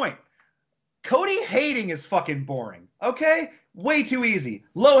next point. Cody hating is fucking boring. Okay? Way too easy.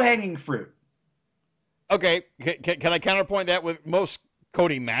 Low-hanging fruit. Okay. Can I counterpoint that with most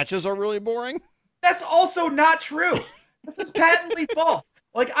Cody matches are really boring? That's also not true. This is patently false.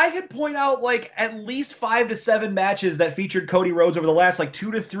 I could point out at least 5 to 7 matches that featured Cody Rhodes over the last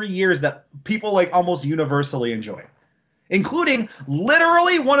 2 to 3 years that people almost universally enjoy, including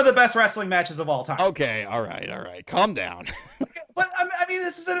literally one of the best wrestling matches of all time. Okay, all right, calm down. But I mean,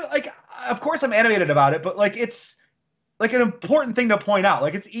 this is of course I'm animated about it, but it's an important thing to point out.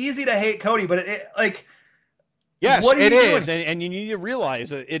 It's easy to hate Cody, but yes, it is, and you need to realize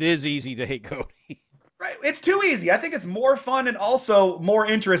that it is easy to hate Cody. Right, it's too easy. I think it's more fun and also more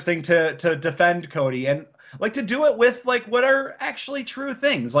interesting to defend Cody. And Like to do it with like what are actually true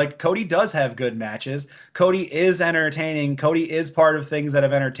things. Like Cody does have good matches. Cody is entertaining. Cody is part of things that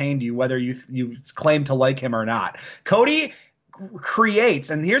have entertained you, whether you claim to like him or not. Cody creates,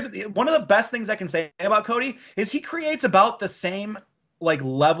 and here's one of the best things I can say about Cody is he creates about the same like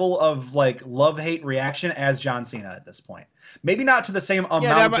level of like love-hate reaction as John Cena at this point. Maybe not to the same amount.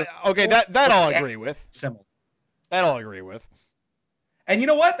 That I'll agree with. Similar. That I'll agree with. And you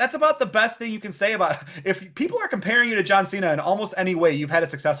know what? That's about the best thing you can say about if people are comparing you to John Cena in almost any way, you've had a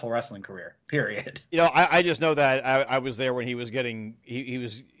successful wrestling career. Period. I just know that I was there when he was getting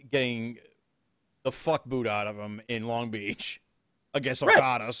the fuck boot out of him in Long Beach against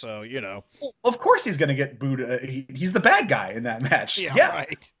Okada. Right. So well, of course he's gonna get booed. He's the bad guy in that match. Yeah.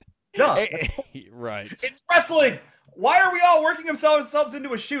 Right. Duh. Right. It's wrestling. Why are we all working ourselves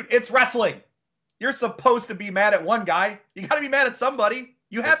into a shoot? It's wrestling. You're supposed to be mad at one guy. You got to be mad at somebody.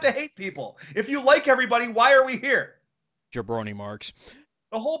 You have to hate people. If you like everybody, why are we here? Jabroni marks.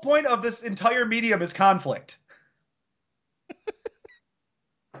 The whole point of this entire medium is conflict.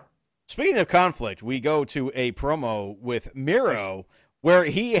 Speaking of conflict, we go to a promo with Miro where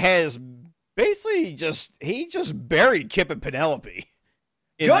he has basically just buried Kip and Penelope.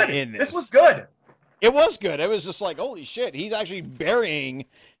 This was good. It was good. It was just like, holy shit, he's actually burying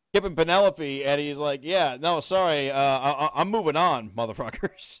Kip and Penelope, and he's like, yeah, no, sorry, I'm moving on,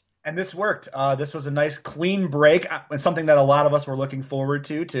 motherfuckers. And this worked. This was a nice, clean break, and something that a lot of us were looking forward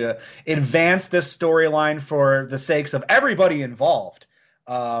to advance this storyline for the sakes of everybody involved,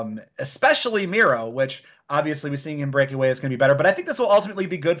 especially Miro, which obviously we're seeing him break away. It's going to be better, but I think this will ultimately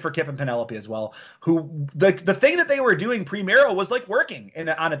be good for Kip and Penelope as well, who the thing that they were doing pre-Miro was like working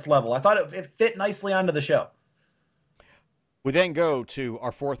on its level. I thought it fit nicely onto the show. We then go to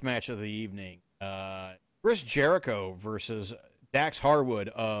our fourth match of the evening. Chris Jericho versus Dax Harwood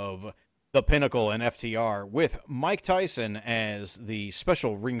of The Pinnacle and FTR with Mike Tyson as the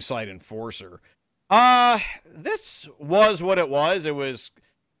special ringside enforcer. This was what it was. It was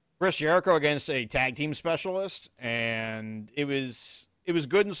Chris Jericho against a tag team specialist, and it was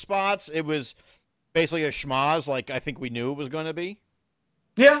good in spots. It was basically a schmoz like I think we knew it was going to be.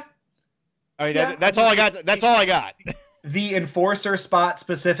 Yeah. I mean, that's all I got. That's all I got. The enforcer spot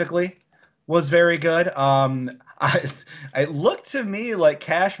specifically was very good. It looked to me like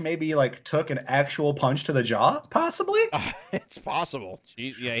Cash maybe like took an actual punch to the jaw, possibly. It's possible.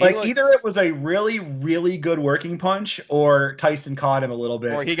 Jeez, yeah, either it was a really, really good working punch, or Tyson caught him a little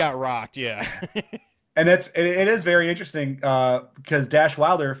bit, or he got rocked. Yeah. And it is very interesting because Dash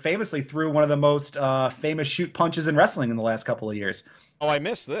Wilder famously threw one of the most famous shoot punches in wrestling in the last couple of years. Oh, I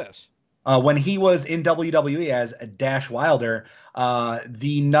missed this. When he was in WWE as Dash Wilder,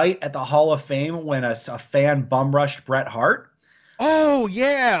 the night at the Hall of Fame when a fan bum rushed Bret Hart. Oh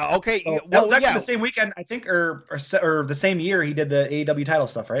yeah, okay. So that was actually the same weekend, I think, or the same year he did the AEW title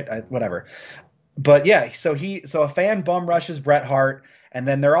stuff, right? Whatever. But yeah, so a fan bum rushes Bret Hart, and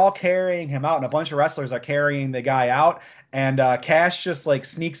then they're all carrying him out, and a bunch of wrestlers are carrying the guy out, and Cash just like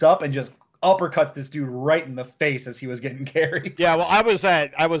sneaks up and just uppercuts this dude right in the face as he was getting carried. Yeah, well, I was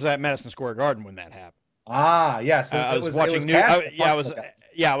at Madison Square Garden when that happened. Ah, yes. I was watching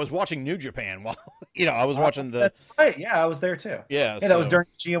I was watching New Japan while I was watching the. That's right. Yeah, I was there too. Yeah, that was during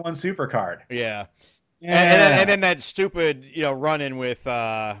the G1 Supercard. Yeah. And then that stupid run in with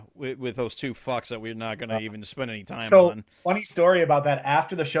those two fucks that we're not going to even spend any time on. So funny story about that.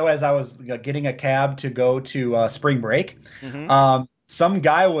 After the show, as I was getting a cab to go to spring break, some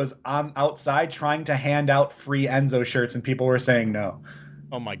guy was outside trying to hand out free Enzo shirts, and people were saying no.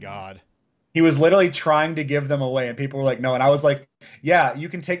 Oh my God. He was literally trying to give them away, and people were like, no. And I was like, yeah, you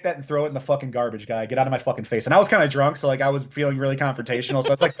can take that and throw it in the fucking garbage, guy. Get out of my fucking face. And I was kind of drunk, so like I was feeling really confrontational. So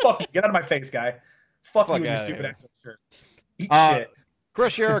I was like, fuck you. Get out of my face, guy. Fuck you and your stupid Enzo shirt. Eat shit.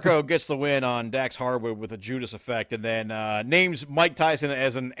 Chris Jericho gets the win on Dax Harwood with a Judas effect, and then names Mike Tyson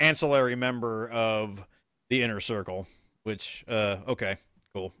as an ancillary member of the Inner Circle. Which, okay,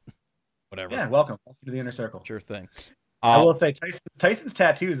 cool. Whatever. Yeah, welcome to the Inner Circle. Sure thing. I will say Tyson's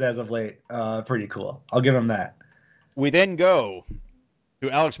tattoos as of late, pretty cool. I'll give him that. We then go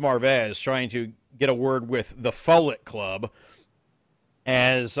to Alex Marvez trying to get a word with the Follett Club.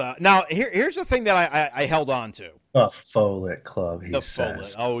 As now, here's the thing that I held on to. The Follett Club, he says.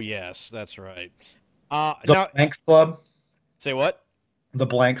 Follett. Oh, yes, that's right. The Blanks Club? Say what? The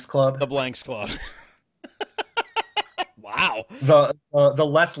Blanks Club? The Blanks Club. Wow. The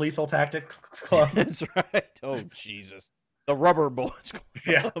less lethal tactics club. That's right. Oh, Jesus. The rubber bullets club.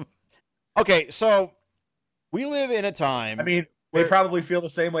 Yeah. Okay, so we live in a time. I mean, They probably feel the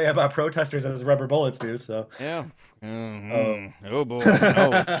same way about protesters as rubber bullets do. So yeah. Oh boy.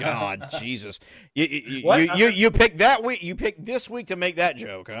 Oh oh. God, Jesus. You What? picked that week. You picked this week to make that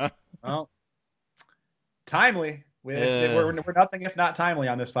joke, huh? Well, timely. Uh, We're nothing if not timely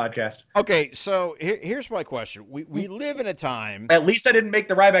on this podcast. okay, so here's my question. We live in a time. At least I didn't make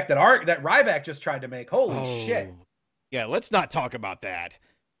the Ryback that Ryback just tried to make. Holy shit! Oh, yeah. Let's not talk about that.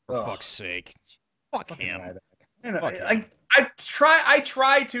 For Ugh. fuck's sake. Fuck Fucking him. Ryback. You know, Fuck him. I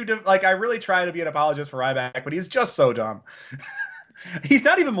really try to be an apologist for Ryback, but he's just so dumb. He's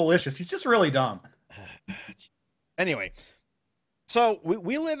not even malicious. He's just really dumb. Anyway, so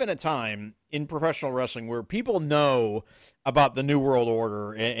we live in a time in professional wrestling where people know about the New World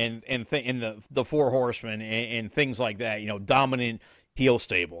Order and the Four Horsemen and things like that. You know, dominant heel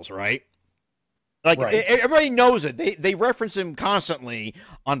stables, right? Like Right. everybody knows it. They reference him constantly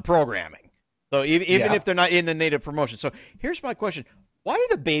on programming. So even if they're not in the native promotion. So here's my question: why do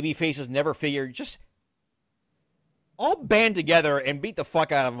the baby faces never figure just all band together and beat the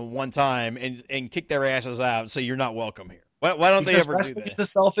fuck out of them one time and kick their asses out? So you're not welcome here. Why don't they ever do that? It's a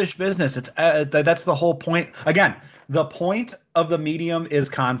selfish business. It's that's the whole point. Again, the point of the medium is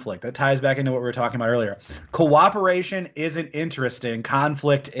conflict. That ties back into what we were talking about earlier. Cooperation isn't interesting.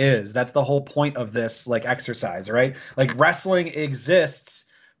 Conflict is. That's the whole point of this exercise, right? Like wrestling exists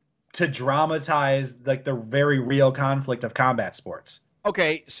to dramatize like the very real conflict of combat sports.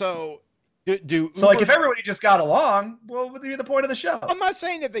 Okay, so if everybody just got along, what would be the point of the show? I'm not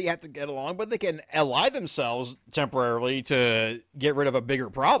saying that they have to get along, but they can ally themselves temporarily to get rid of a bigger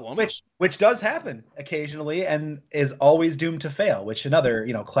problem. Which does happen occasionally and is always doomed to fail, which another,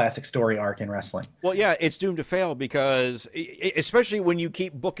 classic story arc in wrestling. Well, yeah, it's doomed to fail because especially when you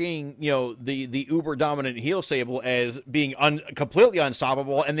keep booking, the uber dominant heel stable as being completely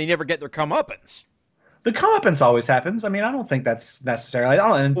unstoppable and they never get their comeuppance. The comeuppance always happens. I mean, I don't think that's necessarily.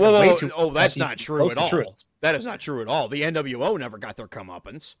 That's not true at all. That is not true at all. The NWO never got their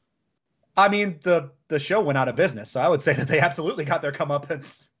comeuppance. I mean, the show went out of business, so I would say that they absolutely got their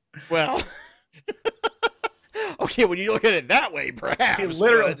comeuppance. Well, okay, when you look at it that way, perhaps.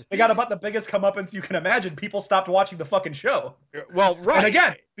 Literally, they got about the biggest comeuppance you can imagine. People stopped watching the fucking show. Well, right. And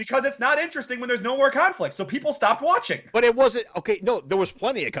again, because it's not interesting when there's no more conflict, so people stopped watching. But it wasn't okay. No, there was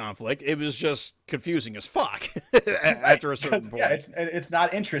plenty of conflict. It was just confusing as fuck after a certain point. Yeah, it's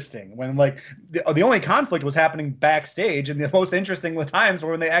not interesting when the only conflict was happening backstage, and the most interesting times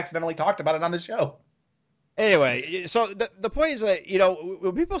were when they accidentally talked about it on the show. Anyway, so the point is that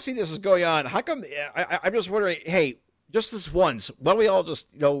when people see this is going on, how come? I'm just wondering. Hey, just this once, why don't we all just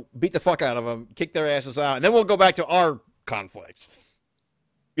beat the fuck out of them, kick their asses out, and then we'll go back to our conflicts.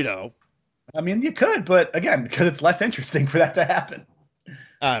 I mean, you could, but again, because it's less interesting for that to happen.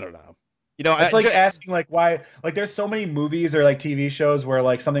 I don't know. It's asking why. There's so many movies or TV shows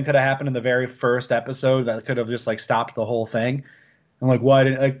where something could have happened in the very first episode that could have just stopped the whole thing. And why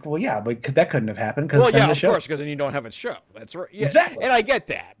didn't well, yeah, but that couldn't have happened because of course, because then you don't have a show. That's right. Yeah. Exactly. And I get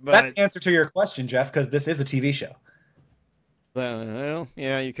that. But that's the answer to your question, Jeff, because this is a TV show. Well,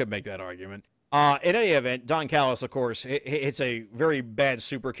 yeah, you could make that argument. In any event, Don Callis, of course, hits a very bad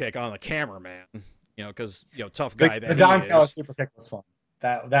super kick on the cameraman. Because tough guy. The Don Callis super kick was fun.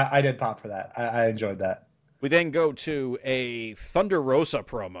 That I did pop for that. I enjoyed that. We then go to a Thunder Rosa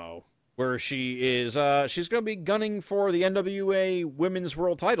promo where she is she's going to be gunning for the NWA Women's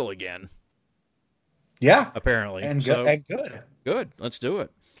World Title again. Yeah, apparently, and good. Good. Let's do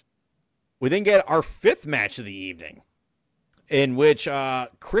it. We then get our fifth match of the evening, in which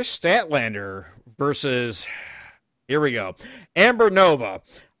Chris Statlander versus, here we go, Amber Nova.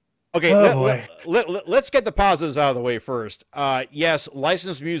 Okay, let's get the positives out of the way first. Yes,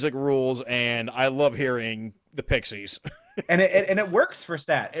 licensed music rules, and I love hearing the Pixies. and it works for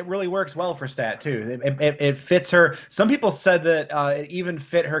Stat. It really works well for Stat too. It fits her. Some people said that it even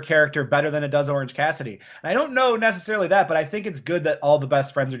fit her character better than it does Orange Cassidy. And I don't know necessarily that, but I think it's good that all the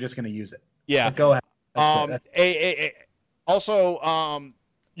best friends are just going to use it. Yeah, go ahead. Also,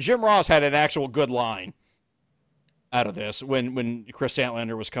 Jim Ross had an actual good line out of this when Chris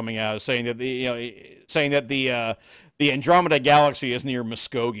Statlander was coming out, saying that the Andromeda Galaxy is near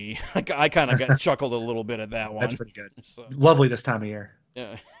Muskogee. I kind of chuckled a little bit at that one. That's pretty good. So. Lovely this time of year.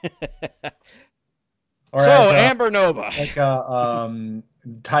 Yeah. Amber Nova,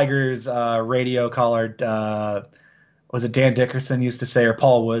 Tiger's radio caller, was it Dan Dickerson used to say, or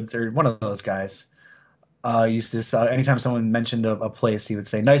Paul Woods, or one of those guys, used to anytime someone mentioned a place, he would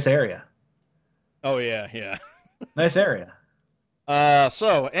say, "Nice area." Oh yeah. Nice area.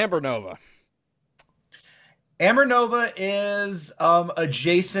 So Amber Nova. Amber Nova is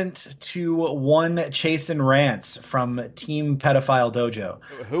adjacent to one Chasen Rance from Team Pedophile Dojo.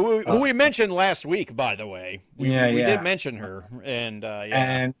 Who we mentioned last week, by the way. We did Yeah. mention her, and yeah.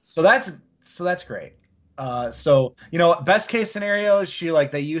 And so that's great. So best case scenario,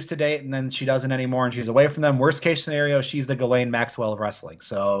 they used to date and then she doesn't anymore and she's away from them. Worst case scenario, she's the Ghislaine Maxwell of wrestling.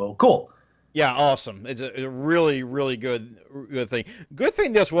 So cool. Yeah, awesome. It's a really, really good thing. Good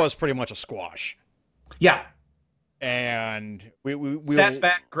thing this was pretty much a squash. Yeah. And we Stats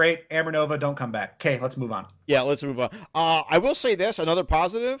back, great. Amber Nova, don't come back. Okay, let's move on. Yeah, let's move on. I will say this, another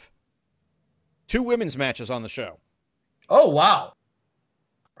positive: 2 women's matches on the show. Oh wow!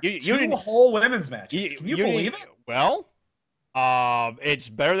 You Two whole women's matches. Can you believe it? Well, it's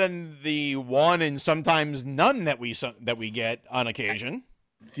better than the one and sometimes none that we get on occasion.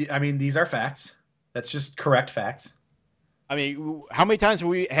 I mean, these are facts. That's just correct facts. I mean, how many times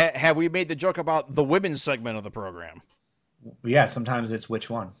have we made the joke about the women's segment of the program? Yeah, sometimes it's which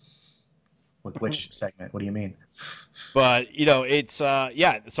one? Which segment? What do you mean? But, it's,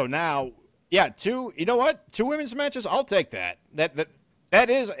 so now, 2, you know what? 2 women's matches, I'll take that. That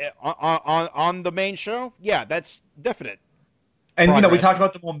is on the main show. Yeah, that's definite. And, we talked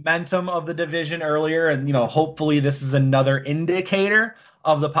about the momentum of the division earlier, and, hopefully this is another indicator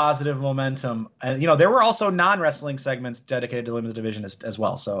of the positive momentum. And, there were also non-wrestling segments dedicated to the women's division as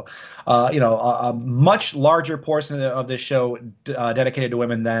well. So, a much larger portion of this show dedicated to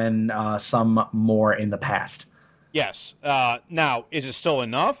women than some more in the past. Yes. Now, is it still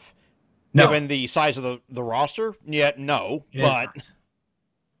enough? No. Given the size of the roster? Yet, no.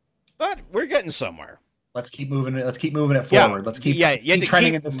 But we're getting somewhere. Let's keep moving it. Let's keep moving it forward. Yeah, Let's keep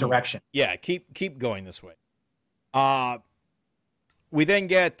trending in this direction. Yeah, keep going this way. We then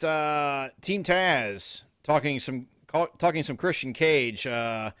get Team Taz talking some Christian Cage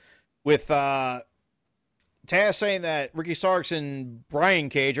with Taz saying that Ricky Starks and Brian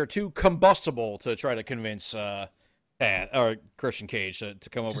Cage are too combustible to try to convince Christian Cage to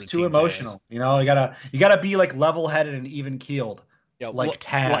come over. Just to too Team emotional. Taz. You gotta be level-headed and even-keeled. Yeah, like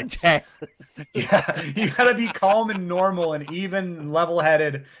Taz. Like Taz. Yeah, you gotta be calm and normal and even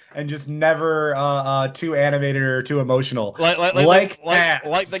level-headed and just never too animated or too emotional. Like Taz.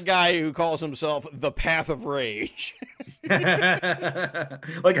 Like the guy who calls himself the Path of Rage.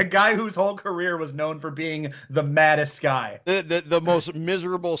 Like a guy whose whole career was known for being the maddest guy. The most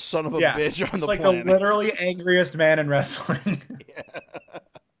miserable son of a bitch on the planet. Like the literally angriest man in wrestling. Yeah.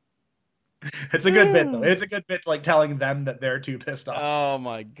 It's a good bit, though. It's a good bit, telling them that they're too pissed off. Oh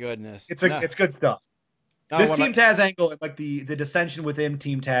my goodness! It's good stuff. This Team Taz angle, the dissension within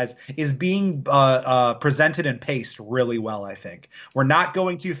Team Taz, is being presented and paced really well. I think we're not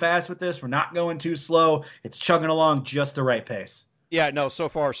going too fast with this. We're not going too slow. It's chugging along just the right pace. Yeah, no, so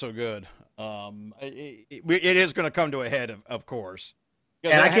far so good. It is going to come to a head, of course.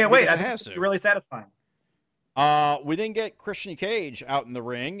 And I can't wait. That's really satisfying. We then get Christian Cage out in the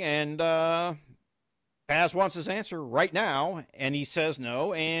ring, and Taz wants his answer right now, and he says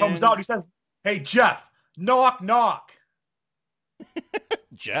no. And comes out, he says, "Hey Jeff, knock knock."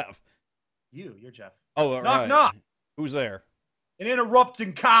 Jeff, you're Jeff. Oh, knock knock. Who's there? An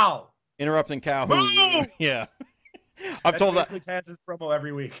interrupting cow. Interrupting cow. Move! Yeah. I've told that. Taz's promo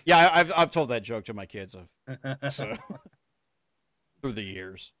every week. Yeah, I've told that joke to my kids. So through the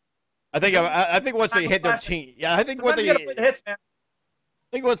years. I think once they hit their teen, I think once they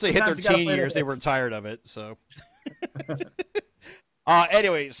hit their teen years, they were tired of it. So,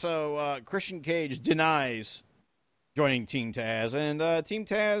 anyway, so Christian Cage denies joining Team Taz, and Team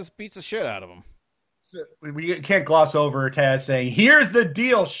Taz beats the shit out of him. So we can't gloss over Taz saying, "Here's the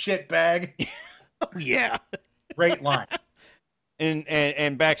deal, shitbag." Oh, yeah, great line.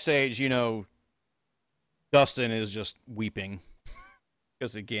 And backstage, Dustin is just weeping.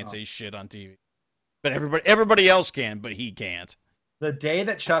 Because he can't say shit on TV, but everybody else can, but he can't. The day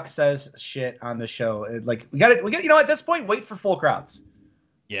that Chuck says shit on the show, we got at this point, wait for full crowds.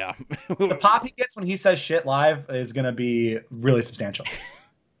 Yeah, the pop he gets when he says shit live is gonna be really substantial.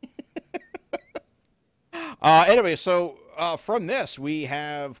 Anyway, so from this we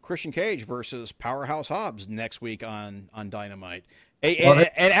have Christian Cage versus Powerhouse Hobbs next week on Dynamite. An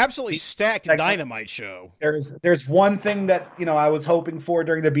absolutely stacked Dynamite show. There's one thing that I was hoping for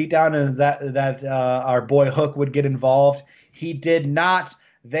during the beatdown is that our boy Hook would get involved. He did not.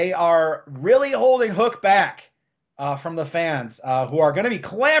 They are really holding Hook back from the fans who are going to be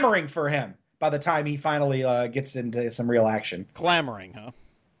clamoring for him by the time he finally gets into some real action. Clamoring, huh?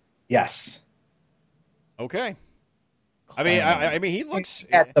 Yes. Okay. I mean, he looks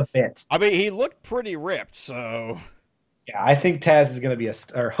at the bit. I mean, he looked pretty ripped, so. Yeah, I think Taz is going to be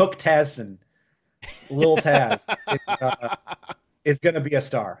Hook Taz, and Lil Taz is going to be a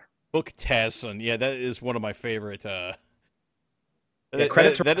star. Hook Tazson. Yeah, that is one of my favorite. Yeah,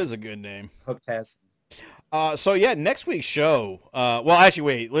 credit to That is a good name. Hook Taz. So yeah, next week's show. Well, actually,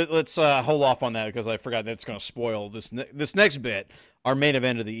 wait. Let's hold off on that because I forgot that's going to spoil this next bit. Our main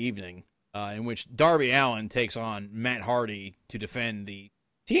event of the evening, in which Darby Allin takes on Matt Hardy to defend the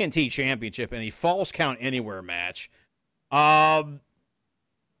TNT Championship in a Falls Count Anywhere match.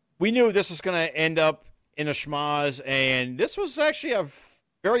 We knew this was going to end up in a schmaz, and this was actually a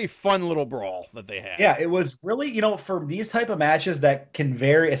very fun little brawl that they had. Yeah, it was really, for these type of matches that can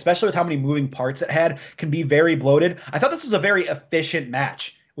vary, especially with how many moving parts it had, can be very bloated. I thought this was a very efficient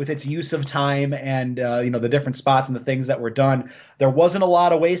match with its use of time and, the different spots and the things that were done. There wasn't a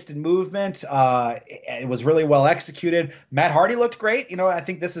lot of wasted movement. It was really well executed. Matt Hardy looked great. I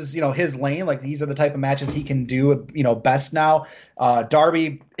think this is, his lane. Like, these are the type of matches he can do, best now.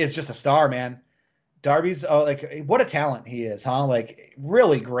 Darby is just a star, man. Darby's what a talent he is, huh? Like,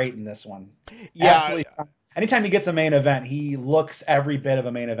 really great in this one. Yeah. Absolutely. Anytime he gets a main event, he looks every bit of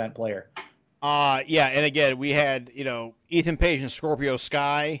a main event player. Yeah, and again, we had, Ethan Page and Scorpio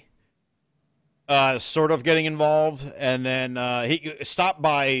Sky sort of getting involved, and then he stopped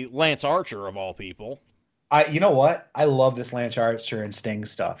by Lance Archer, of all people. You know what? I love this Lance Archer and Sting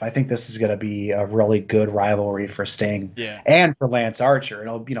stuff. I think this is going to be a really good rivalry for Sting and for Lance Archer.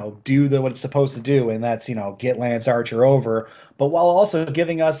 It'll, do what it's supposed to do, and that's, get Lance Archer over, but while also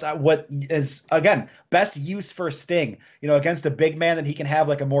giving us what is, again, best use for Sting, against a big man that he can have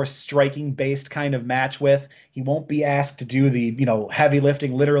like a more striking-based kind of match with. He won't be asked to do the, heavy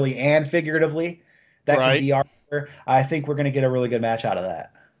lifting literally and figuratively. That can be Archer. I think we're going to get a really good match out of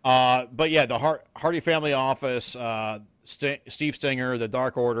that. But yeah, the Hardy Family Office, Steve Stinger, the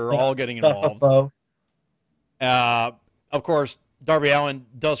Dark Order, all getting involved. Of course, Darby Allin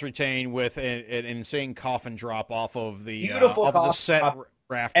does retain with an insane coffin drop off of the set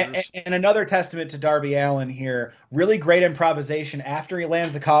rafters. And another testament to Darby Allin here. Really great improvisation. After he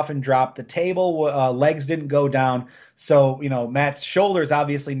lands the coffin drop, the table legs didn't go down. So, Matt's shoulders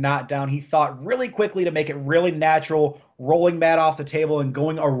obviously not down. He thought really quickly to make it really natural, rolling Matt off the table and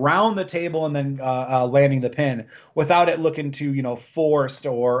going around the table and then landing the pin without it looking too, forced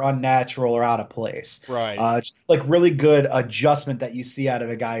or unnatural or out of place. Right. Just like really good adjustment that you see out of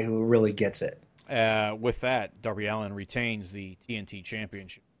a guy who really gets it. With that, Darby Allin retains the TNT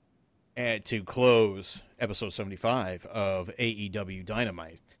Championship to close episode 75 of AEW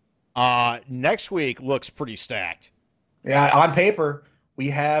Dynamite. Next week looks pretty stacked. Yeah, on paper,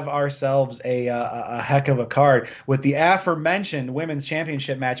 we have ourselves a heck of a card with the aforementioned Women's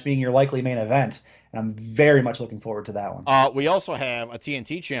Championship match being your likely main event. And I'm very much looking forward to that one. We also have a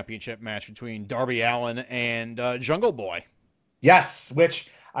TNT Championship match between Darby Allin and Jungle Boy. Yes, which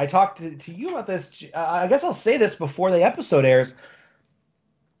I talked to you about this. I guess I'll say this before the episode airs.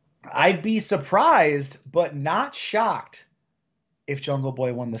 I'd be surprised, but not shocked, if Jungle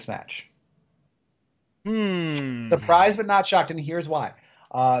Boy won this match. Surprised, but not shocked, and here's why.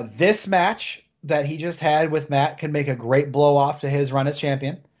 This match that he just had with Matt can make a great blow-off to his run as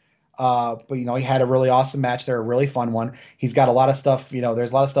champion. But, he had a really awesome match there, a really fun one. He's got a lot of stuff,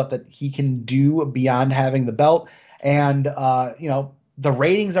 there's a lot of stuff that he can do beyond having the belt. And, the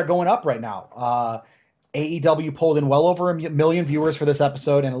ratings are going up right now. AEW pulled in well over 1 million viewers for this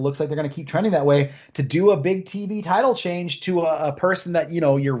episode, and it looks like they're going to keep trending that way. To do a big TV title change to a person that,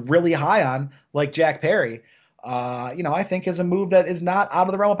 you're really high on, like Jack Perry, I think is a move that is not out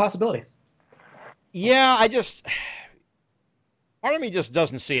of the realm of possibility. Yeah, part of me just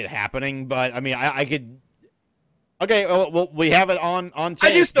doesn't see it happening, but I mean, I could. Okay, well, we have it on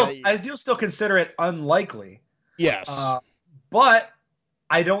tape. I do still consider it unlikely. Yes, but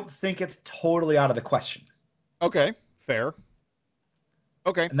I don't think it's totally out of the question. Okay, fair.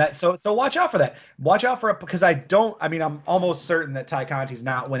 Okay, and that so watch out for that. Watch out for it because I'm almost certain that Ty Conti's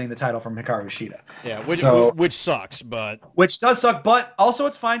not winning the title from Hikaru Shida. Yeah, which sucks, which does suck. But also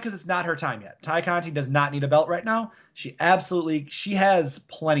it's fine because it's not her time yet. Ty Conti does not need a belt right now. She has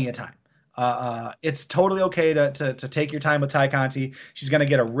plenty of time. It's totally okay to take your time with Ty Conti. She's going to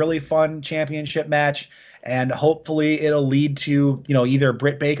get a really fun championship match. And hopefully it'll lead to, either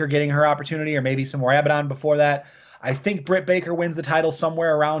Britt Baker getting her opportunity or maybe some more Abaddon before that. I think Britt Baker wins the title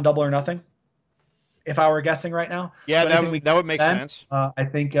somewhere around Double or Nothing, if I were guessing right now. Yeah, so that would make sense. I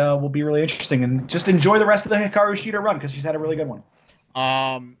think will be really interesting. And just enjoy the rest of the Hikaru Shida run because she's had a really good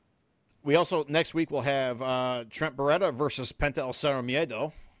one. We also, next week, we'll have Trent Beretta versus Penta El Cero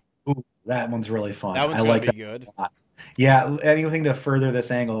Miedo. Ooh, that one's really fun. That one's going to be good. Yeah, anything to further this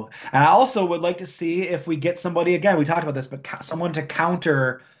angle. And I also would like to see if we get somebody, again, we talked about this, but someone to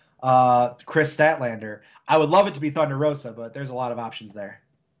counter Chris Statlander. I would love it to be Thunder Rosa, but there's a lot of options there.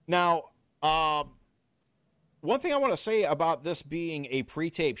 Now, one thing I want to say about this being a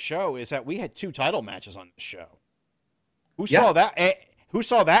pre-taped show is that we had 2 title matches on this show. Who saw that? Who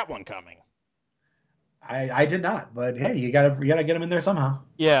saw that one coming? I did not, but hey, you gotta get them in there somehow.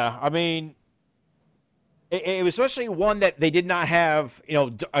 Yeah, I mean, it was especially one that they did not have,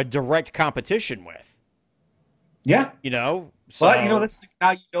 a direct competition with. Yeah, So, but this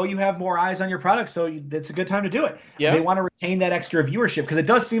now you have more eyes on your product, so it's a good time to do it. Yeah. They want to retain that extra viewership because it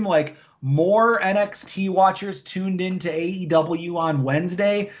does seem like more NXT watchers tuned into AEW on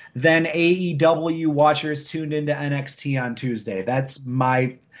Wednesday than AEW watchers tuned into NXT on Tuesday. That's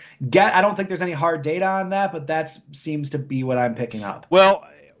my get. I don't think there's any hard data on that, but that seems to be what I'm picking up. Well,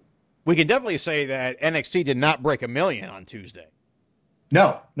 we can definitely say that NXT did not break 1 million on Tuesday.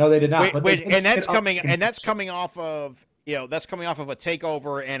 No, they did not. And that's coming off of a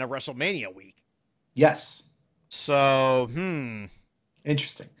takeover and a WrestleMania week. Yes. So,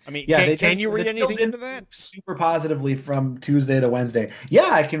 interesting. I mean, yeah, can you read anything into that? Super positively from Tuesday to Wednesday. Yeah,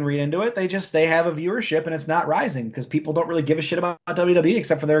 I can read into it. They have a viewership and it's not rising because people don't really give a shit about WWE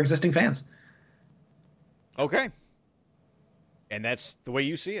except for their existing fans. Okay. And that's the way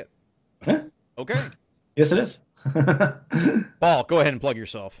you see it. Okay. Yes, it is. Paul, go ahead and plug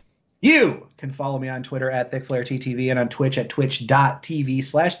yourself. You can follow me on Twitter at ThickFlareTTV and on Twitch at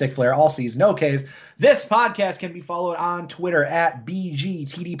twitch.tv/ThickFlare, all C's, no K's. This podcast can be followed on Twitter at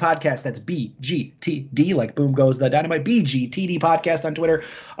BGTD Podcast. That's BGTD, like boom goes the dynamite. BGTD Podcast on Twitter.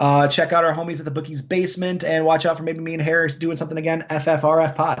 Check out our homies at the Bookie's Basement and watch out for maybe me and Harris doing something again,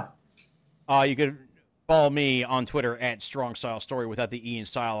 FFRF Pod. You could follow me on Twitter at Strong Style Story without the E in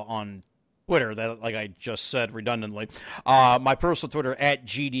style on Twitter, that like I just said redundantly. My personal Twitter at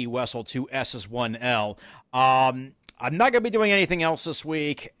GD Wessel, 2 S's 1 L. I'm not going to be doing anything else this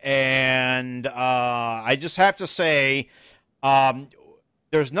week, and I just have to say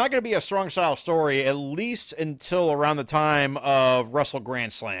there's not going to be a Strong Style Story at least until around the time of Wrestle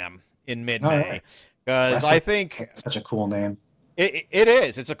Grand Slam in mid-May, because I think such a cool name. It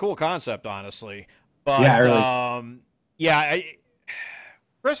is. It's a cool concept, honestly. But yeah,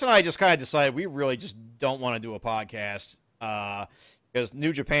 Chris and I just kind of decided we really just don't want to do a podcast because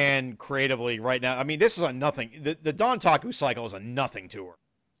New Japan creatively right now, I mean, this is a nothing. The Don Taku cycle is a nothing tour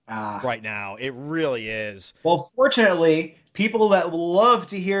right now. It really is. Well, fortunately, people that love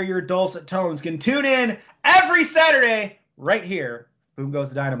to hear your dulcet tones can tune in every Saturday right here. Boom goes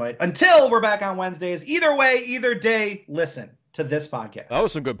the dynamite. Until we're back on Wednesdays. Either way, either day, listen to this podcast. That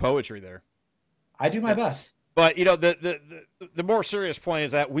was some good poetry there. I do my best. But, the more serious point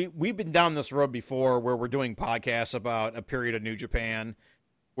is that we've been down this road before where we're doing podcasts about a period of New Japan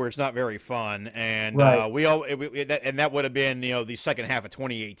where it's not very fun. And that would have been, the second half of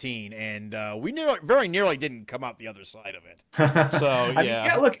 2018. And we very nearly didn't come out the other side of it. So,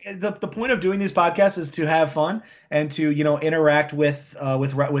 yeah. Look, the point of doing these podcasts is to have fun and to, interact with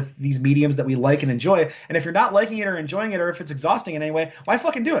these mediums that we like and enjoy. And if you're not liking it or enjoying it, or if it's exhausting in any way, why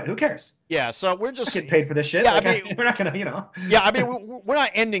fucking do it? Who cares? Yeah, so we're just getting paid for this shit. Yeah, we're not gonna, Yeah, I mean, we're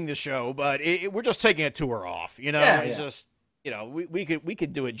not ending the show, but we're just taking a tour off. It's just, we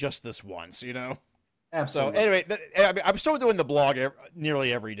could do it just this once. Absolutely. So anyway, I'm still doing the blog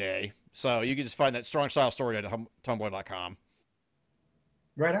nearly every day, so you can just find that Strong Style Story at tumblr.com.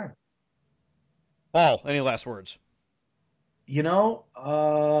 Right on. Paul, any last words? No.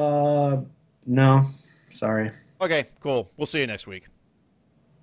 Sorry. Okay, cool. We'll see you next week.